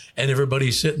defaults, and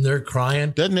everybody's sitting there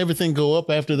crying. Doesn't everything go up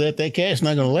after that? That cash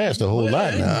not going to last a whole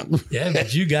lot now. Yeah,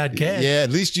 but you got cash. Yeah,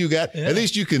 at least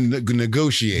you can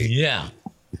negotiate. Yeah.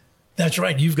 That's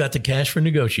right. You've got the cash for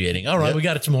negotiating. All right, Yep. we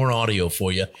got some more audio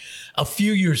for you. A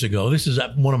few years ago, this is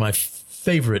one of my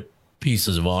favorite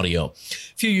pieces of audio.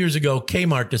 A few years ago,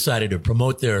 Kmart decided to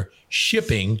promote their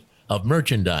shipping of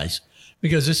merchandise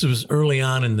because this was early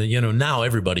on in the, now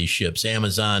everybody ships,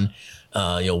 Amazon,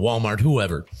 Walmart,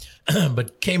 whoever.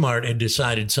 But Kmart had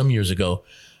decided some years ago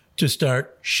to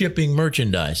start shipping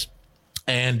merchandise.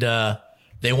 And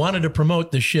they wanted to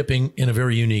promote the shipping in a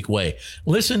very unique way.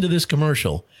 Listen to this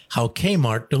commercial, how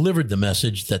Kmart delivered the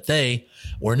message that they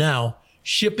were now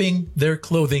shipping their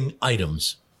clothing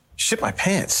items. Ship my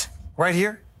pants right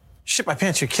here? Ship my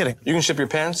pants? You're kidding. You can ship your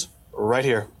pants right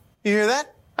here. You hear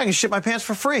that? I can ship my pants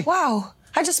for free. Wow.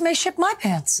 I just may ship my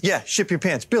pants. Yeah, ship your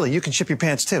pants. Billy, you can ship your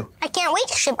pants too. I can't wait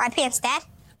to ship my pants, Dad.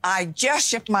 I just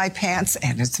shipped my pants,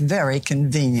 and it's very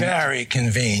convenient. Very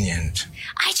convenient.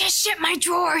 I just shipped my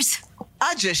drawers.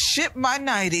 I just shipped my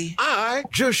nightie. I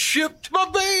just shipped my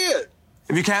bed.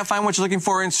 If you can't find what you're looking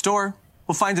for in store,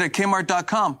 we'll find it at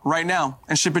Kmart.com right now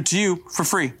and ship it to you for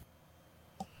free.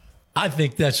 I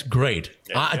think that's great.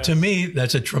 To me,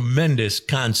 that's a tremendous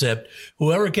concept.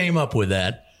 Whoever came up with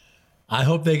that, I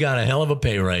hope they got a hell of a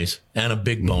pay raise and a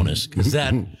big bonus because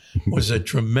that was a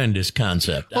tremendous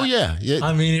concept. Oh, yeah.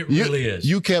 I mean, it really is.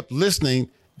 You kept listening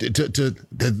to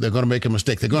they're going to make a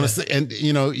mistake. They're going to say, and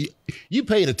you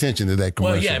paid attention to that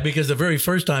commercial. Well, yeah, because the very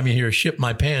first time you hear "ship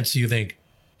my pants," you think,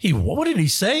 what did he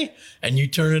say? And you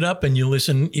turn it up and you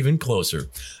listen even closer.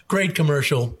 Great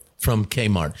commercial from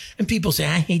Kmart. And people say,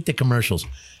 I hate the commercials.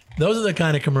 Those are the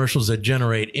kind of commercials that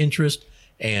generate interest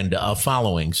and a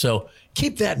following. So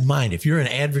keep that in mind. If you're an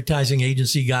advertising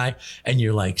agency guy and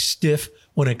you're like stiff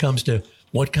when it comes to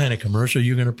what kind of commercial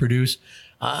you're going to produce,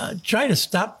 try to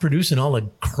stop producing all the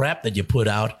crap that you put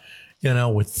out,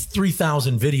 with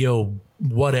 3,000 video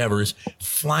whatevers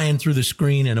flying through the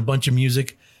screen and a bunch of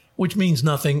music, which means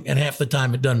nothing. And half the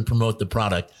time it doesn't promote the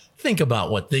product. Think about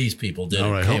what these people did.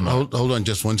 All right, hold on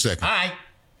just 1 second. All right.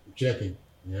 Checking.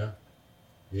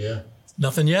 Yeah.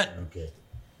 Nothing yet? Okay.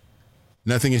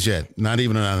 Nothing is yet. Not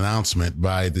even an announcement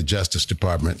by the Justice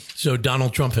Department. So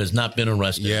Donald Trump has not been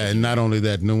arrested. Yeah, and not only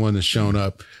that, no one has shown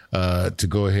up to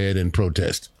go ahead and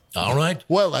protest. All right.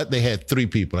 Well, they had 3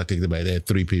 people. I take that back. They had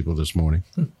 3 people this morning.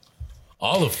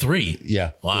 All of 3?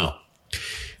 Yeah. Wow.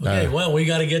 Okay, well, we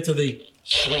got to get to the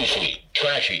sleazy,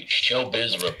 trashy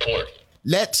showbiz report.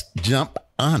 Let's jump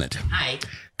on it. Hi.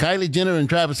 Kylie Jenner and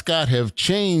Travis Scott have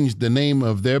changed the name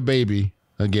of their baby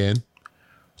again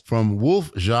from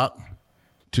Wolf Jacques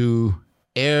to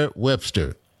Air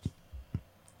Webster.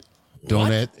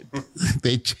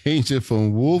 They changed it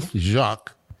from Wolf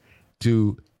Jacques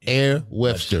to Air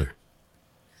Webster.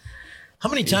 How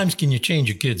many times can you change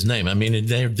your kid's name? I mean,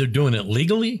 they're doing it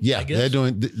legally? Yeah, I guess?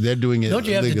 they're doing it. Don't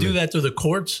you have legally. to do that through the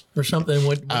courts or something?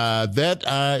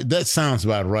 That sounds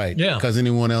about right. Yeah. Because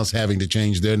anyone else having to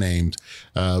change their names.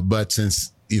 But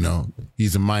since,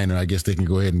 he's a minor, I guess they can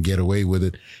go ahead and get away with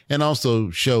it. And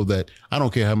also show that I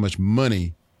don't care how much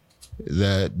money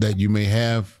that you may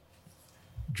have,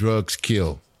 drugs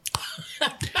kill.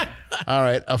 All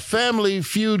right. A Family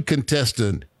Feud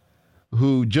contestant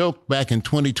who joked back in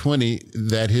 2020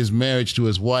 that his marriage to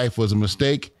his wife was a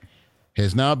mistake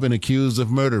has now been accused of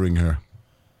murdering her.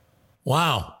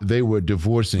 Wow. They were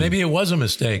divorcing. Maybe it was a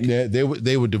mistake. Yeah,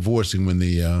 they were divorcing when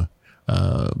the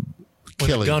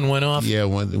gun went off? Yeah,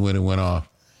 when it went off.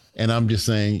 And I'm just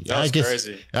saying, That was I guess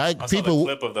crazy. I saw people the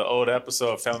clip of the old episode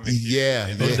of Family Feud. Yeah,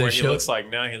 and yeah. where he looks like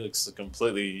now, he looks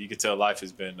completely. You could tell life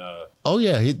has been.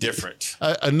 Different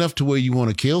enough to where you want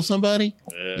to kill somebody.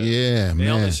 Yeah, And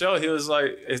man. on the show, he was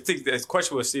like, I think the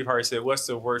question was Steve Harvey said, "What's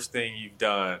the worst thing you've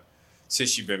done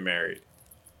since you've been married?"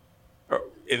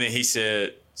 And then he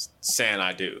said, "Saying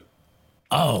I do."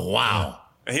 Oh, wow.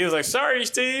 And he was like, "Sorry,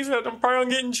 Steve, I'm probably gonna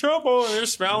get in trouble." And they're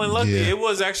smiling lucky. Yeah. It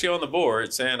was actually on the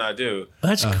board saying I do.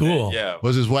 That's cool. Yeah.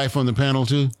 Was his wife on the panel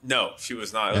too? No, she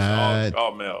was not. It was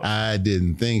all male. I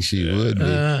didn't think she would be.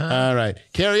 All right.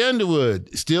 Carrie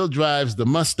Underwood still drives the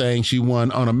Mustang she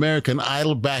won on American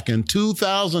Idol back in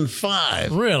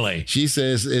 2005. Really? She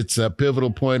says it's a pivotal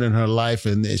point in her life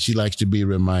and she likes to be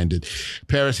reminded.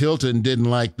 Paris Hilton didn't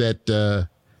like that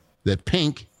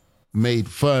Pink made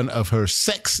fun of her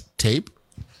sex tape.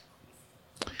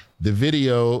 The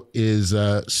video is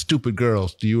Stupid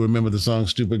Girls. Do you remember the song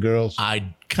Stupid Girls?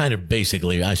 I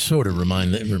sort of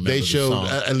remember they showed, the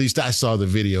song. at least I saw the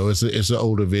video. It's an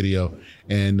older video.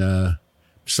 And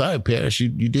sorry, Paris, you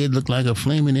did look like a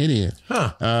flaming idiot.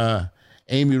 Huh.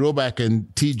 Amy Robach and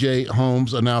TJ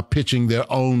Holmes are now pitching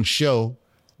their own show,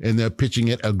 and they're pitching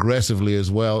it aggressively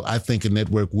as well. I think a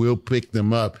network will pick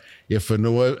them up, if for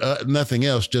nothing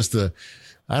else, just to,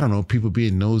 I don't know, people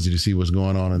being nosy to see what's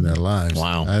going on in their lives.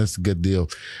 Wow. That's a good deal.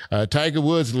 Tiger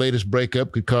Woods' latest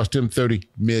breakup could cost him $30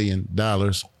 million.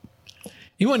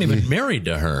 He wasn't even married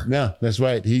to her. No, that's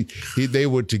right. They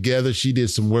were together. She did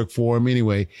some work for him.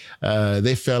 Anyway,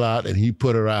 they fell out and he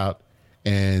put her out.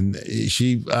 And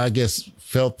she, I guess,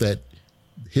 felt that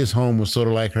his home was sort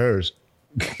of like hers.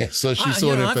 So she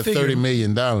sold him for $30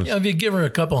 million. Yeah, if you give her a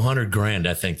couple $100,000,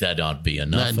 I think that ought to be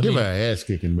enough. Give her an ass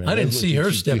kicking, man. I didn't see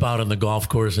her step out on the golf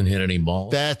course and hit any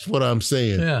balls. That's what I'm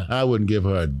saying. Yeah. I wouldn't give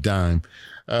her a dime.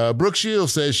 Brooke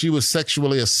Shields says she was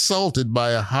sexually assaulted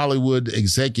by a Hollywood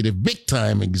executive,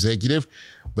 big-time executive,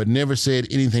 but never said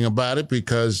anything about it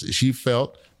because she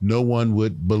felt no one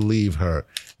would believe her.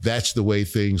 That's the way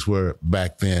things were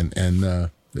back then,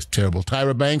 and it's terrible.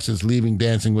 Tyra Banks is leaving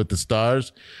Dancing with the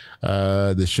Stars.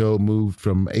 The show moved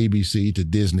from ABC to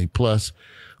Disney+.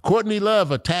 Courtney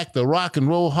Love attacked the Rock and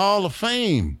Roll Hall of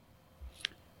Fame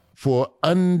for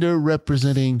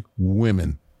underrepresenting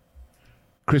women.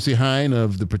 Chrissy Hine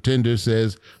of The Pretender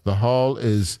says the hall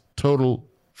is total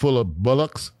full of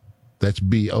bullocks. That's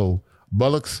B-O,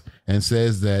 bullocks, and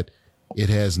says that it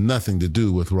has nothing to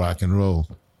do with rock and roll.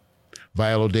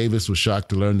 Viola Davis was shocked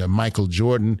to learn that Michael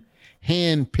Jordan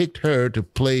handpicked her to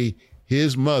play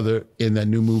his mother in that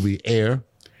new movie Air.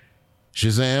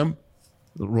 Shazam,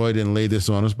 Roy didn't lay this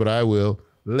on us, but I will,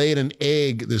 laid an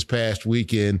egg this past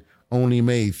weekend, only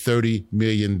made $30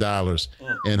 million.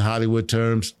 In Hollywood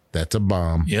terms, that's a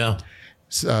bomb. Yeah.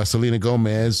 Selena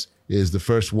Gomez is the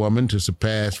first woman to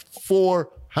surpass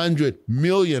 400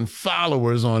 million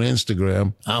followers on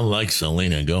Instagram. I like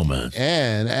Selena Gomez.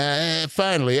 And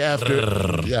finally, after,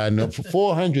 I know, for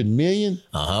 400 million,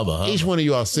 each one of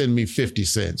y'all send me 50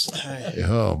 cents.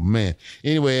 Oh, man.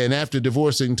 Anyway, and after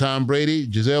divorcing Tom Brady,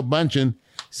 Gisele Bündchen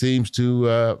seems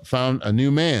to found a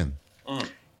new man.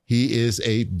 He is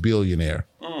a billionaire.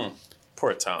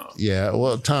 Poor Tom. Yeah,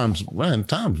 well, Tom's worth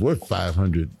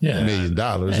 $500 million.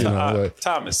 You know,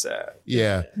 Tom is sad.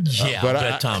 Yeah, but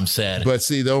I bet Tom's sad. But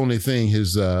see, the only thing,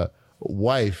 his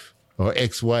wife or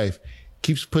ex-wife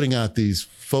keeps putting out these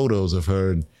photos of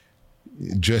her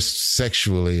dressed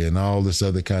sexually and all this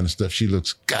other kind of stuff. She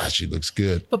looks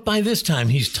good. But by this time,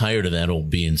 he's tired of that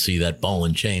old B&C, that ball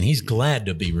and chain. He's glad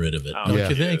to be rid of it. Don't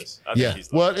you think? Yeah.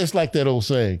 Well, it's like that old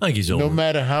saying. I think he's over No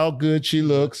matter how good she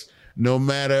looks, no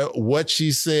matter what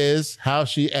she says, how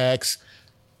she acts,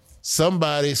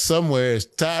 somebody somewhere is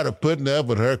tired of putting up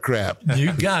with her crap.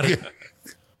 You got it.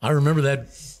 I remember that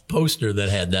poster that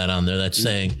had that on there, that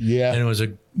saying. Yeah. And it was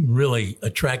a really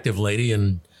attractive lady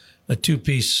in a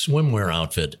two-piece swimwear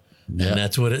outfit. Yeah. And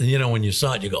that's what, when you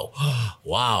saw it, you go, oh,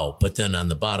 wow. But then on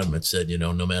the bottom it said,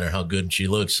 no matter how good she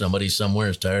looks, somebody somewhere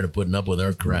is tired of putting up with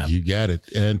her crap. You got it.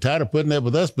 And tired of putting up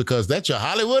with us because that's your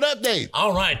Hollywood update.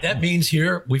 All right. That means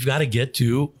here we've got to get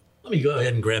to, let me go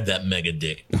ahead and grab that mega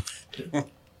dick. Go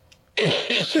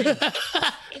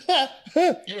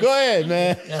ahead,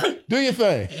 man. Do your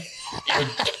thing.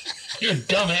 Your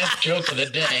dumbass joke of the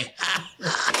day.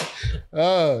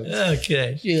 Oh,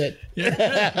 okay. Shit.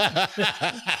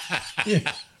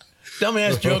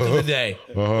 Dumbass joke of the day.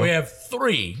 We have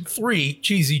three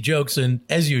cheesy jokes, and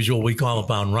as usual, we call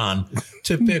upon Ron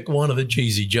to pick one of the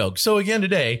cheesy jokes. So again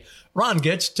today, Ron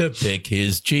gets to pick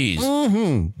his cheese.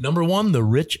 Number 1, the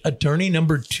rich attorney.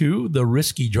 Number 2, the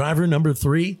risky driver. Number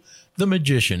 3, the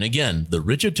magician. Again, the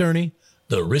rich attorney,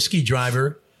 the risky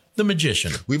driver, the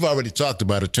magician. We've already talked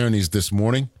about attorneys this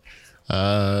morning.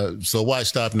 So why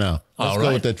stop now? Let's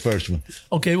go with that first one.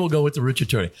 Okay, we'll go with the rich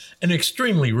attorney. An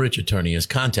extremely rich attorney is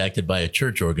contacted by a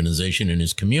church organization in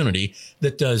his community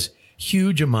that does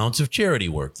huge amounts of charity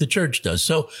work. The church does.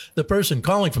 So the person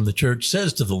calling from the church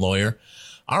says to the lawyer,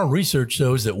 our research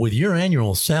shows that with your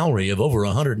annual salary of over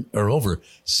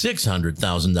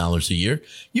 $600,000 a year,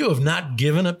 you have not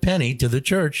given a penny to the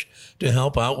church to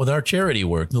help out with our charity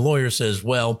work. The lawyer says,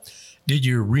 well, did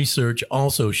your research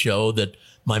also show that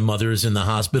my mother is in the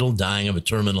hospital dying of a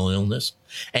terminal illness?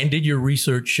 And did your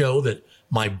research show that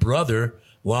my brother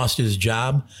lost his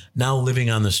job, now living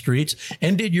on the streets?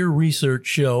 And did your research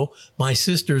show my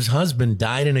sister's husband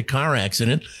died in a car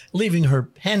accident, leaving her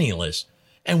penniless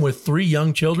and with 3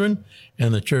 young children?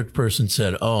 And the church person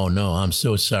said, oh, no, I'm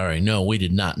so sorry. No, we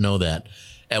did not know that.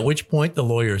 At which point the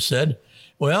lawyer said,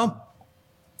 well,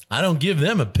 I don't give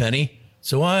them a penny,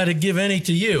 so I had to give any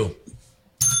to you.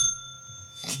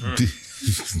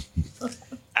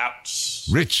 Ouch.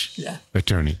 Rich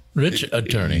attorney. Rich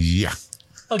attorney. Yeah.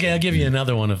 Okay, I'll give you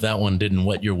another one if that one didn't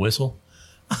wet your whistle.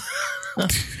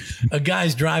 A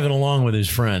guy's driving along with his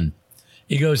friend.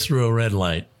 He goes through a red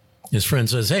light. His friend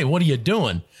says, hey, what are you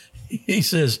doing? He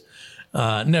says,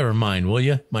 never mind, will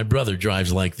you? My brother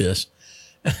drives like this.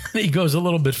 He goes a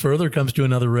little bit further, comes to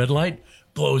another red light,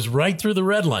 blows right through the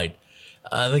red light.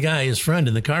 The guy, his friend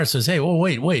in the car, says, hey, well,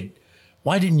 wait.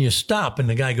 Why didn't you stop? And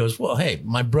the guy goes, well, hey,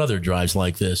 my brother drives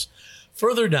like this.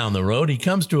 Further down the road, he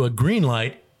comes to a green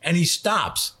light and he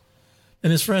stops.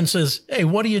 And his friend says, hey,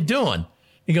 what are you doing?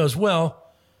 He goes, well,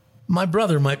 my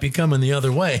brother might be coming the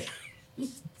other way.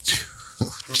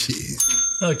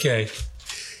 Okay.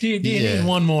 Do you need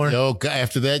one more? Okay,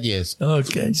 after that, yes.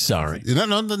 Okay, sorry.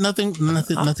 No, nothing wrong with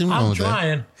that. I'm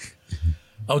trying.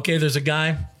 Okay, there's a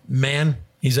guy, man,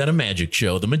 he's at a magic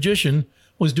show. The magician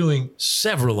was doing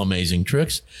several amazing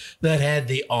tricks that had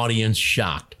the audience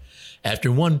shocked.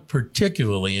 After one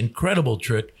particularly incredible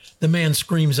trick, the man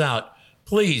screams out,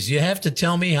 please, you have to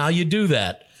tell me how you do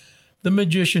that. The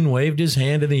magician waved his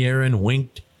hand in the air and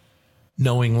winked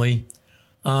knowingly.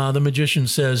 The magician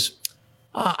says,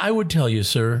 I would tell you,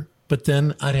 sir, but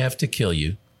then I'd have to kill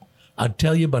you. I'd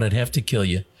tell you, but I'd have to kill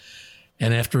you.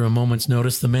 And after a moment's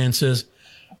notice, the man says,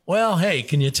 well, hey,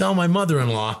 can you tell my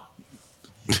mother-in-law?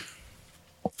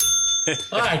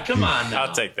 All right, come on now.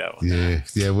 I'll take that one. Yeah.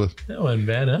 Well, that wasn't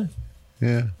bad, huh?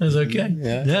 Yeah. That's okay.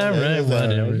 Yeah. All right,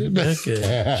 whatever.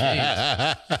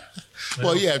 Okay.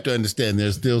 Well, you have to understand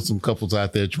there's still some couples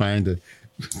out there trying to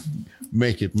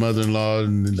make it mother-in-law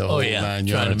and the whole 9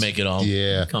 yards. Trying to make it all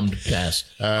come to pass.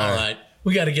 All right.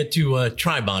 We got to get to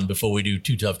Tri-Bond before we do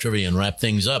Too Tough Trivia and wrap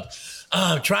things up.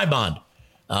 Tri-Bond.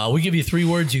 We give you 3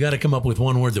 words. You got to come up with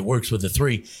one word that works with the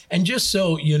 3. And just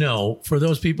so you know, for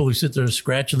those people who sit there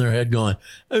scratching their head going,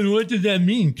 oh, what does that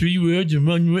mean? 3 words and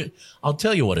 1 word? I'll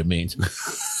tell you what it means.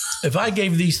 If I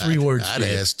gave these 3 words I'd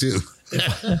ask too.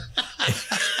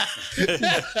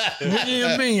 What do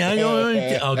you mean?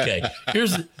 Okay.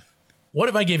 What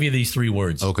if I give you these 3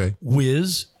 words? Okay.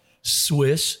 Whiz,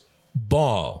 Swiss,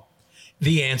 ball.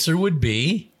 The answer would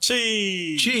be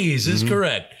cheese. Cheese is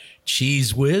correct.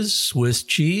 Cheese whiz, Swiss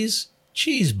cheese,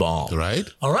 cheese ball. Right.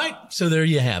 All right. So there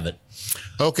you have it.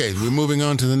 Okay. We're moving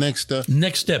on to the next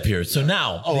Next step here. So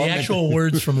now the actual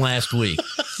words from last week.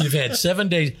 You've had 7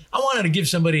 days. I wanted to give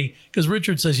somebody, because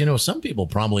Richard says, some people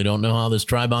probably don't know how this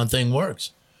Tri-Bond thing works.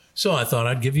 So I thought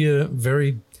I'd give you a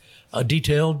very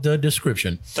detailed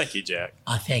description. Thank you, Jack.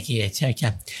 Thank you.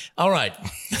 All right.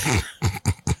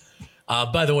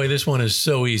 By the way, this one is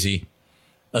so easy.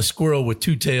 A squirrel with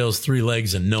 2 tails, 3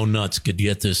 legs, and no nuts could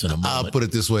get this in a moment. I'll put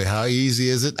it this way. How easy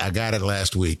is it? I got it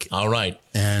last week. All right.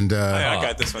 And I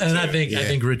got this one and too. I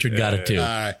think Richard got it too. All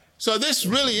right. So this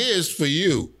really is for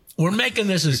you. We're making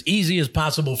this as easy as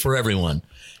possible for everyone.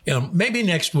 Maybe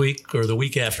next week or the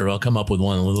week after, I'll come up with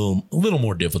one a little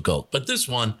more difficult. But this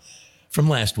one from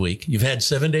last week, you've had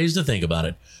 7 days to think about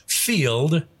it.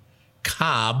 Field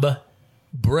cob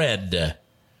bread.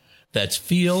 That's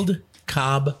field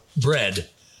cob bread.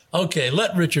 Okay,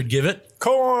 let Richard give it.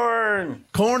 Corn.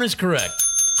 Corn is correct.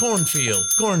 Cornfield,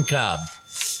 corn cob,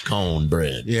 cone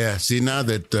bread. Yeah. See, now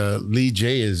that Lee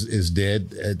J is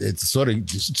dead, it's sort of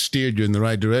steered you in the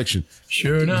right direction.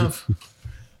 Sure enough.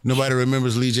 Nobody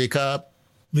remembers Lee J. Cobb?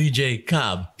 Lee J.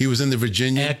 Cobb. He was in the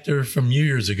Virginia actor from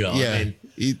years ago. Yeah. I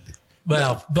mean,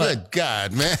 but good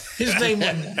God, man. His name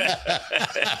wouldn't.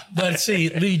 But see,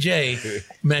 Lee J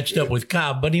matched up with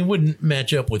Cobb, but he wouldn't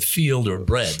match up with Field or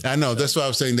Bread. I know. That's why I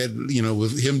was saying that,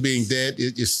 with him being dead,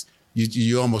 it just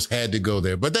you almost had to go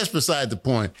there. But that's beside the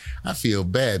point. I feel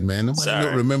bad, man. Nobody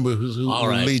don't remember who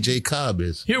Lee J. Cobb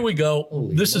is. Here we go.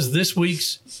 This is this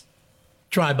week's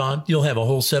Tribon. You'll have a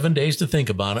whole 7 days to think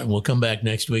about it, and we'll come back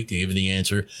next week to give you the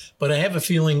answer. But I have a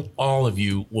feeling all of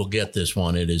you will get this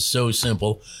one. It is so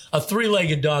simple. A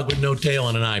three-legged dog with no tail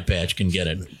and an eye patch can get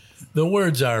it. The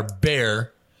words are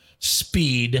bear,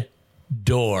 speed,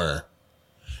 door.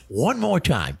 One more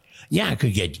time. Yeah,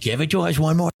 could you give it to us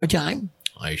one more time?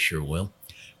 I sure will.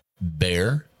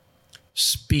 Bear,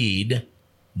 speed,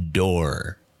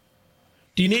 door.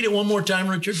 Do you need it one more time,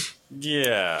 Richard?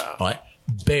 Yeah. All right.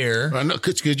 Bear.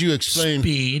 Could you explain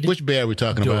speed, which bear we're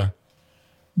talking door. about?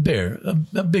 Bear,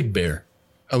 a big bear.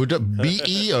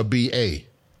 B-E or B-A?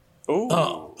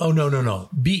 Oh, no.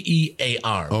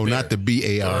 B-E-A-R. Oh, bear. not the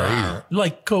B-A-R.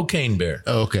 Like cocaine bear.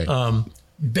 Oh, okay.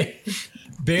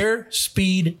 Bear,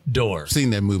 speed, door. Seen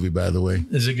that movie, by the way.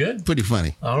 Is it good? Pretty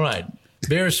funny. All right.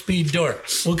 Bear, speed, door.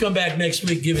 We'll come back next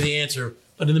week, give you the answer.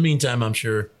 But in the meantime, I'm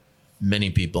sure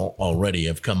many people already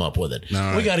have come up with it.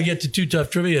 Right. We got to get to Too Tough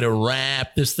Trivia to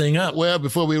wrap this thing up. Well,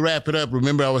 before we wrap it up,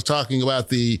 remember I was talking about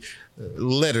the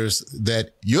letters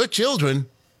that your children,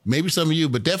 maybe some of you,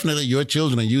 but definitely your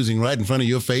children are using right in front of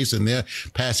your face, and they're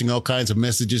passing all kinds of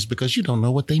messages because you don't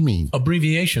know what they mean.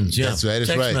 Abbreviations, yeah. That's right. That's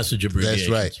Text right. message abbreviations.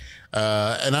 That's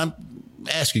right. And I'm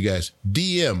asking you guys,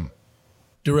 DM.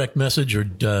 Direct message or...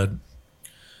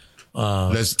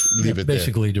 let's leave it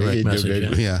basically there. Direct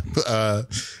message. Yeah.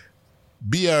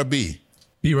 BRB.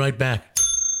 Be right back.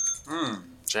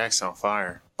 Jack's on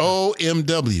fire.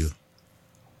 OMW.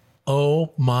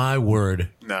 Oh, my word.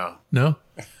 No. No?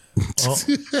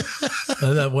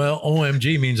 Well,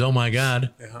 OMG means oh, my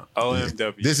God. Yeah.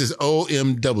 OMW. This is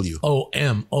OMW.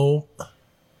 O-M-O.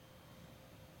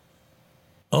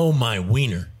 Oh, my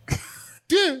wiener.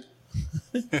 Yeah.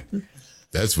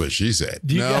 That's what she said.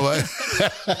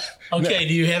 Okay,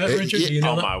 do you have it, Richard? Do you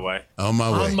know On my way. On my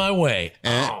way. On my way.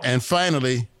 And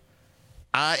finally,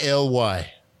 ILY.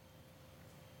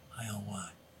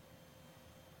 ILY.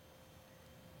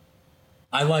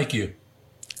 I like you.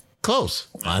 Close.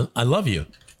 I love you.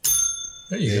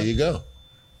 There you go.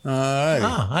 All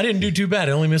right. I didn't do too bad.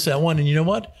 I only missed that one. And you know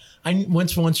what?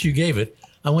 Once you gave it,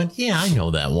 I went, yeah, I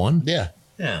know that one. Yeah.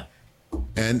 Yeah.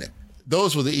 And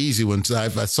those were the easy ones. I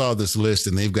saw this list,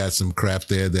 and they've got some crap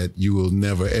there that you will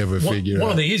never, ever figure out.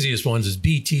 One of the easiest ones is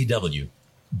BTW,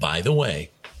 by the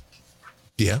way.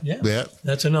 Yeah.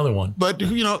 That's another one. But, why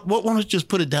don't you just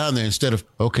put it down there instead of,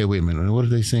 okay, wait a minute, what are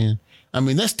they saying? I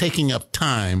mean, that's taking up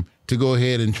time to go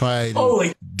ahead and try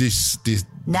this.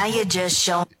 Now you're just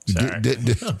showing.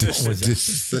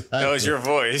 That was your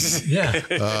voice. Yeah.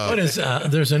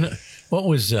 What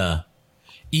was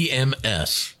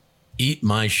EMS? Eat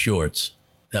My Shorts.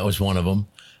 That was one of them.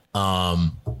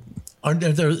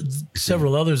 Aren't there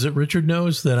several others that Richard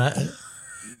knows that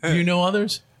do you know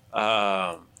others?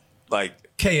 Like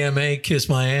KMA, Kiss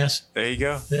My Ass. There you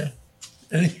go. Yeah.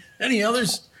 Any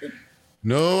others?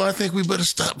 No, I think we better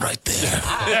stop right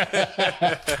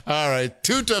there. All right.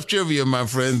 Too Tough Trivia, my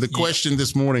friend. The question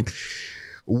this morning,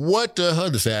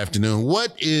 this afternoon,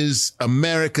 what is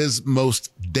America's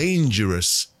most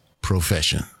dangerous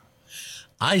profession?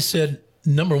 I said,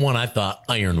 number one, I thought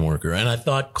iron worker, and I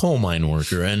thought coal mine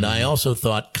worker, and I also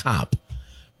thought cop,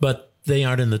 but they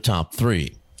aren't in the top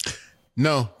three.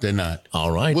 No, they're not.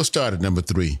 All right. We'll start at number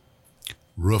 3.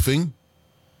 Roofing.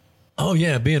 Oh,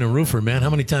 yeah, being a roofer, man. How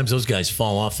many times those guys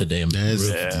fall off the damn roof?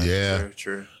 Yeah.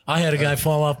 True. I had a guy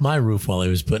fall off my roof while he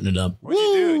was putting it up. What'd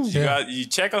you do? You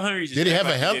check on him? Or you just Did he have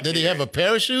a help? Did he have a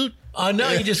parachute? No,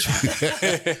 he just.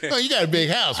 Oh, you got a big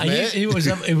house, man.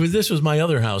 This was my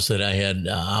other house that I had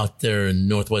out there in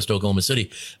northwest Oklahoma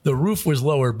City. The roof was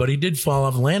lower, but he did fall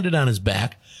off, landed on his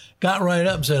back, got right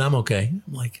up and said, I'm okay.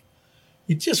 I'm like,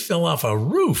 he just fell off a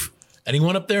roof. And he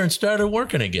went up there and started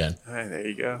working again. All right, there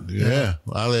you go. Yeah.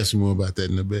 I'll ask you more about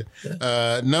that in a bit.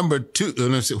 Number 2.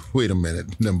 Wait a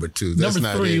minute. Number 2. That's number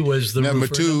not 3 it. was the Number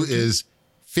roofer. 2 is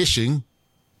fishing.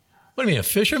 What do you mean, a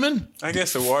fisherman? I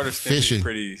guess the water Fishing. is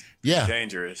pretty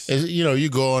dangerous. You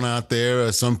go on out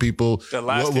there. Some people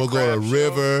will go to a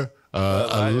river,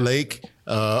 a lake,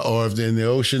 or if they're in the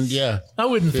ocean. Yeah. I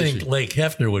wouldn't think Lake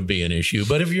Hefner would be an issue,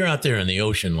 but if you're out there in the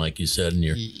ocean, like you said, and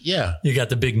you got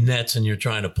the big nets and you're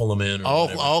trying to pull them in.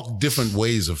 All different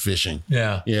ways of fishing.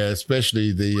 Yeah. Yeah,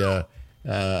 especially the,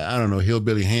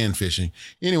 hillbilly hand fishing.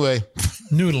 Anyway.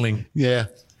 Noodling. Yeah.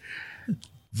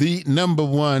 the number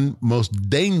one most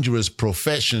dangerous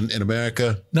profession in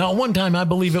America. Now, one time I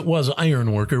believe it was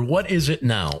iron worker. What is it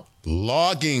now?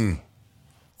 Logging.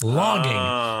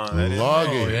 Logging. Logging.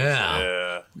 Oh,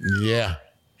 yeah. Yeah.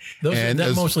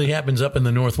 That mostly happens up in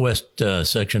the northwest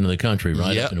section of the country,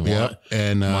 right? Yep, Up in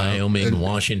and Wyoming,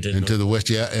 Washington. And to the west,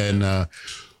 yeah. And I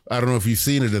don't know if you've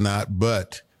seen it or not,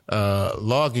 but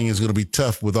logging is going to be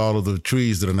tough with all of the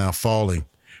trees that are now falling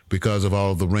because of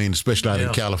all of the rain, especially out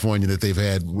in California that they've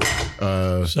had.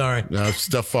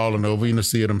 Stuff falling over. You know,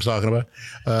 see what I'm talking about?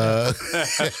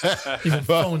 Even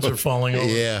phones are falling over.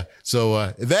 Yeah.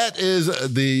 So that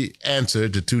is the answer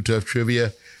to Too Tough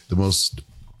Trivia. The most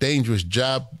dangerous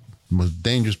job, most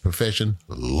dangerous profession,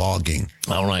 logging.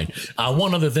 All right.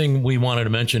 One other thing we wanted to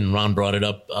mention, Ron brought it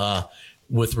up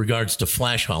with regards to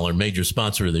Flash Hauler, major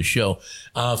sponsor of the show.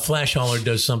 Flash Hauler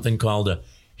does something called a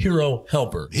Hero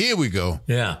Helper. Here we go.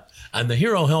 Yeah. And the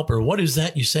Hero Helper, what is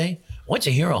that, you say? What's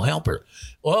a Hero Helper?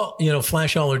 Well,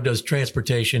 Flash Hauler does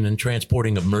transportation and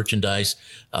transporting of merchandise,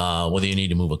 whether you need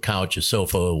to move a couch, a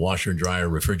sofa, a washer, dryer,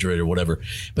 refrigerator, whatever.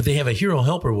 But they have a Hero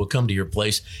Helper will come to your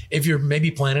place. If you're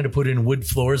maybe planning to put in wood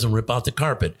floors and rip out the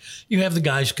carpet, you have the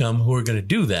guys come who are going to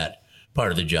do that part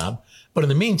of the job. But in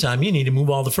the meantime, you need to move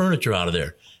all the furniture out of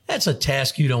there. That's a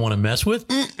task you don't want to mess with.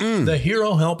 The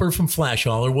Hero Helper from Flash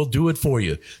Hauler will do it for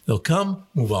you. They'll come,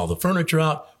 move all the furniture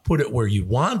out, put it where you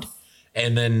want.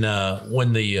 And then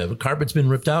when the carpet's been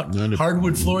ripped out,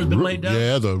 hardwood floor has been laid down.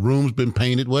 Yeah, the room's been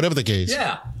painted, whatever the case.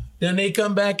 Yeah. Then they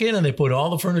come back in and they put all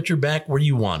the furniture back where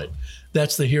you want it.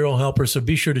 That's the Hero Helper. So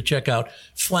be sure to check out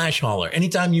Flash Hauler.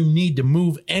 Anytime you need to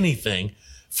move anything,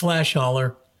 Flash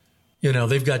Hauler,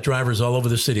 they've got drivers all over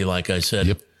the city, like I said.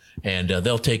 Yep. And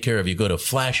they'll take care of you. Go to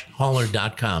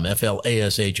flashhauler.com,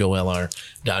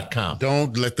 FLASHOLR.com.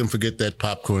 Don't let them forget that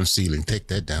popcorn ceiling. Take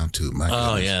that down too. My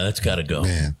goodness. Yeah, that's got to go.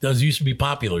 Man. Those used to be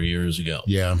popular years ago.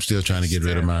 Yeah, I'm still trying to get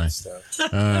rid of mine. All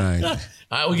right.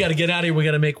 All right, we got to get out of here. We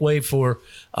got to make way for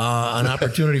an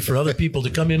opportunity for other people to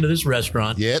come into this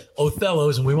restaurant. Yep.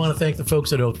 Othello's, and we want to thank the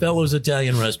folks at Othello's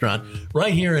Italian Restaurant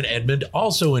right here in Edmond,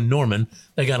 also in Norman.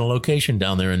 They got a location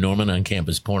down there in Norman on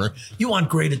Campus Corner. You want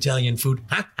great Italian food?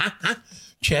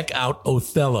 Check out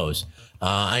Othello's.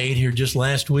 I ate here just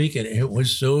last week, and it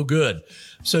was so good.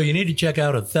 So you need to check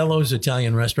out Othello's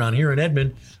Italian Restaurant here in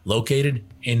Edmond, located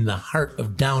in the heart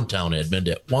of downtown Edmond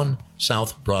at 1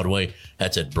 South Broadway.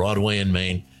 That's at Broadway in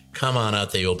Maine. Come on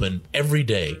out. They open every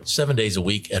day, 7 days a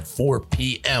week at 4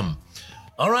 p.m.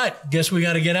 All right. Guess we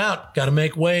got to get out. Got to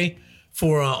make way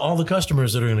for all the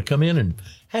customers that are going to come in and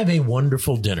have a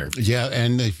wonderful dinner. Yeah.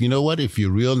 And if you know what, if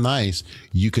you're real nice,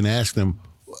 you can ask them,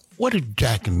 what did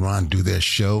Jack and Ron do their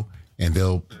show? And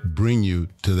they'll bring you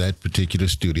to that particular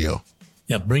studio.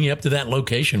 Yeah, bring you up to that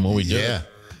location when we do it.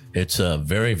 It's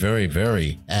very, very,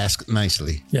 very... Ask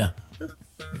nicely. Yeah.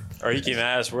 Or you can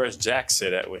ask, where's Jack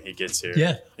sit at when he gets here?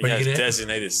 Yeah. He has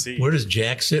designated seat. Where does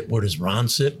Jack sit? Where does Ron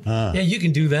sit? Yeah, you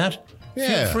can do that.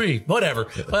 Yeah. Feel free. Whatever.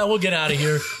 Well, we'll get out of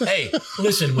here. Hey,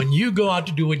 listen, when you go out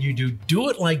to do what you do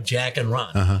it like Jack and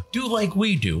Ron. Do like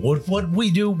we do. What we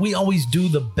do, we always do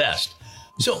the best.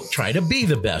 So try to be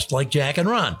the best like Jack and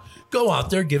Ron. Go out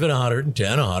there, give it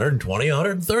 110, 120,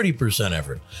 130%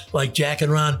 effort. Like Jack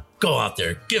and Ron, go out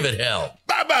there, give it hell.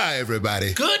 Bye-bye,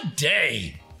 everybody. Good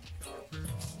day.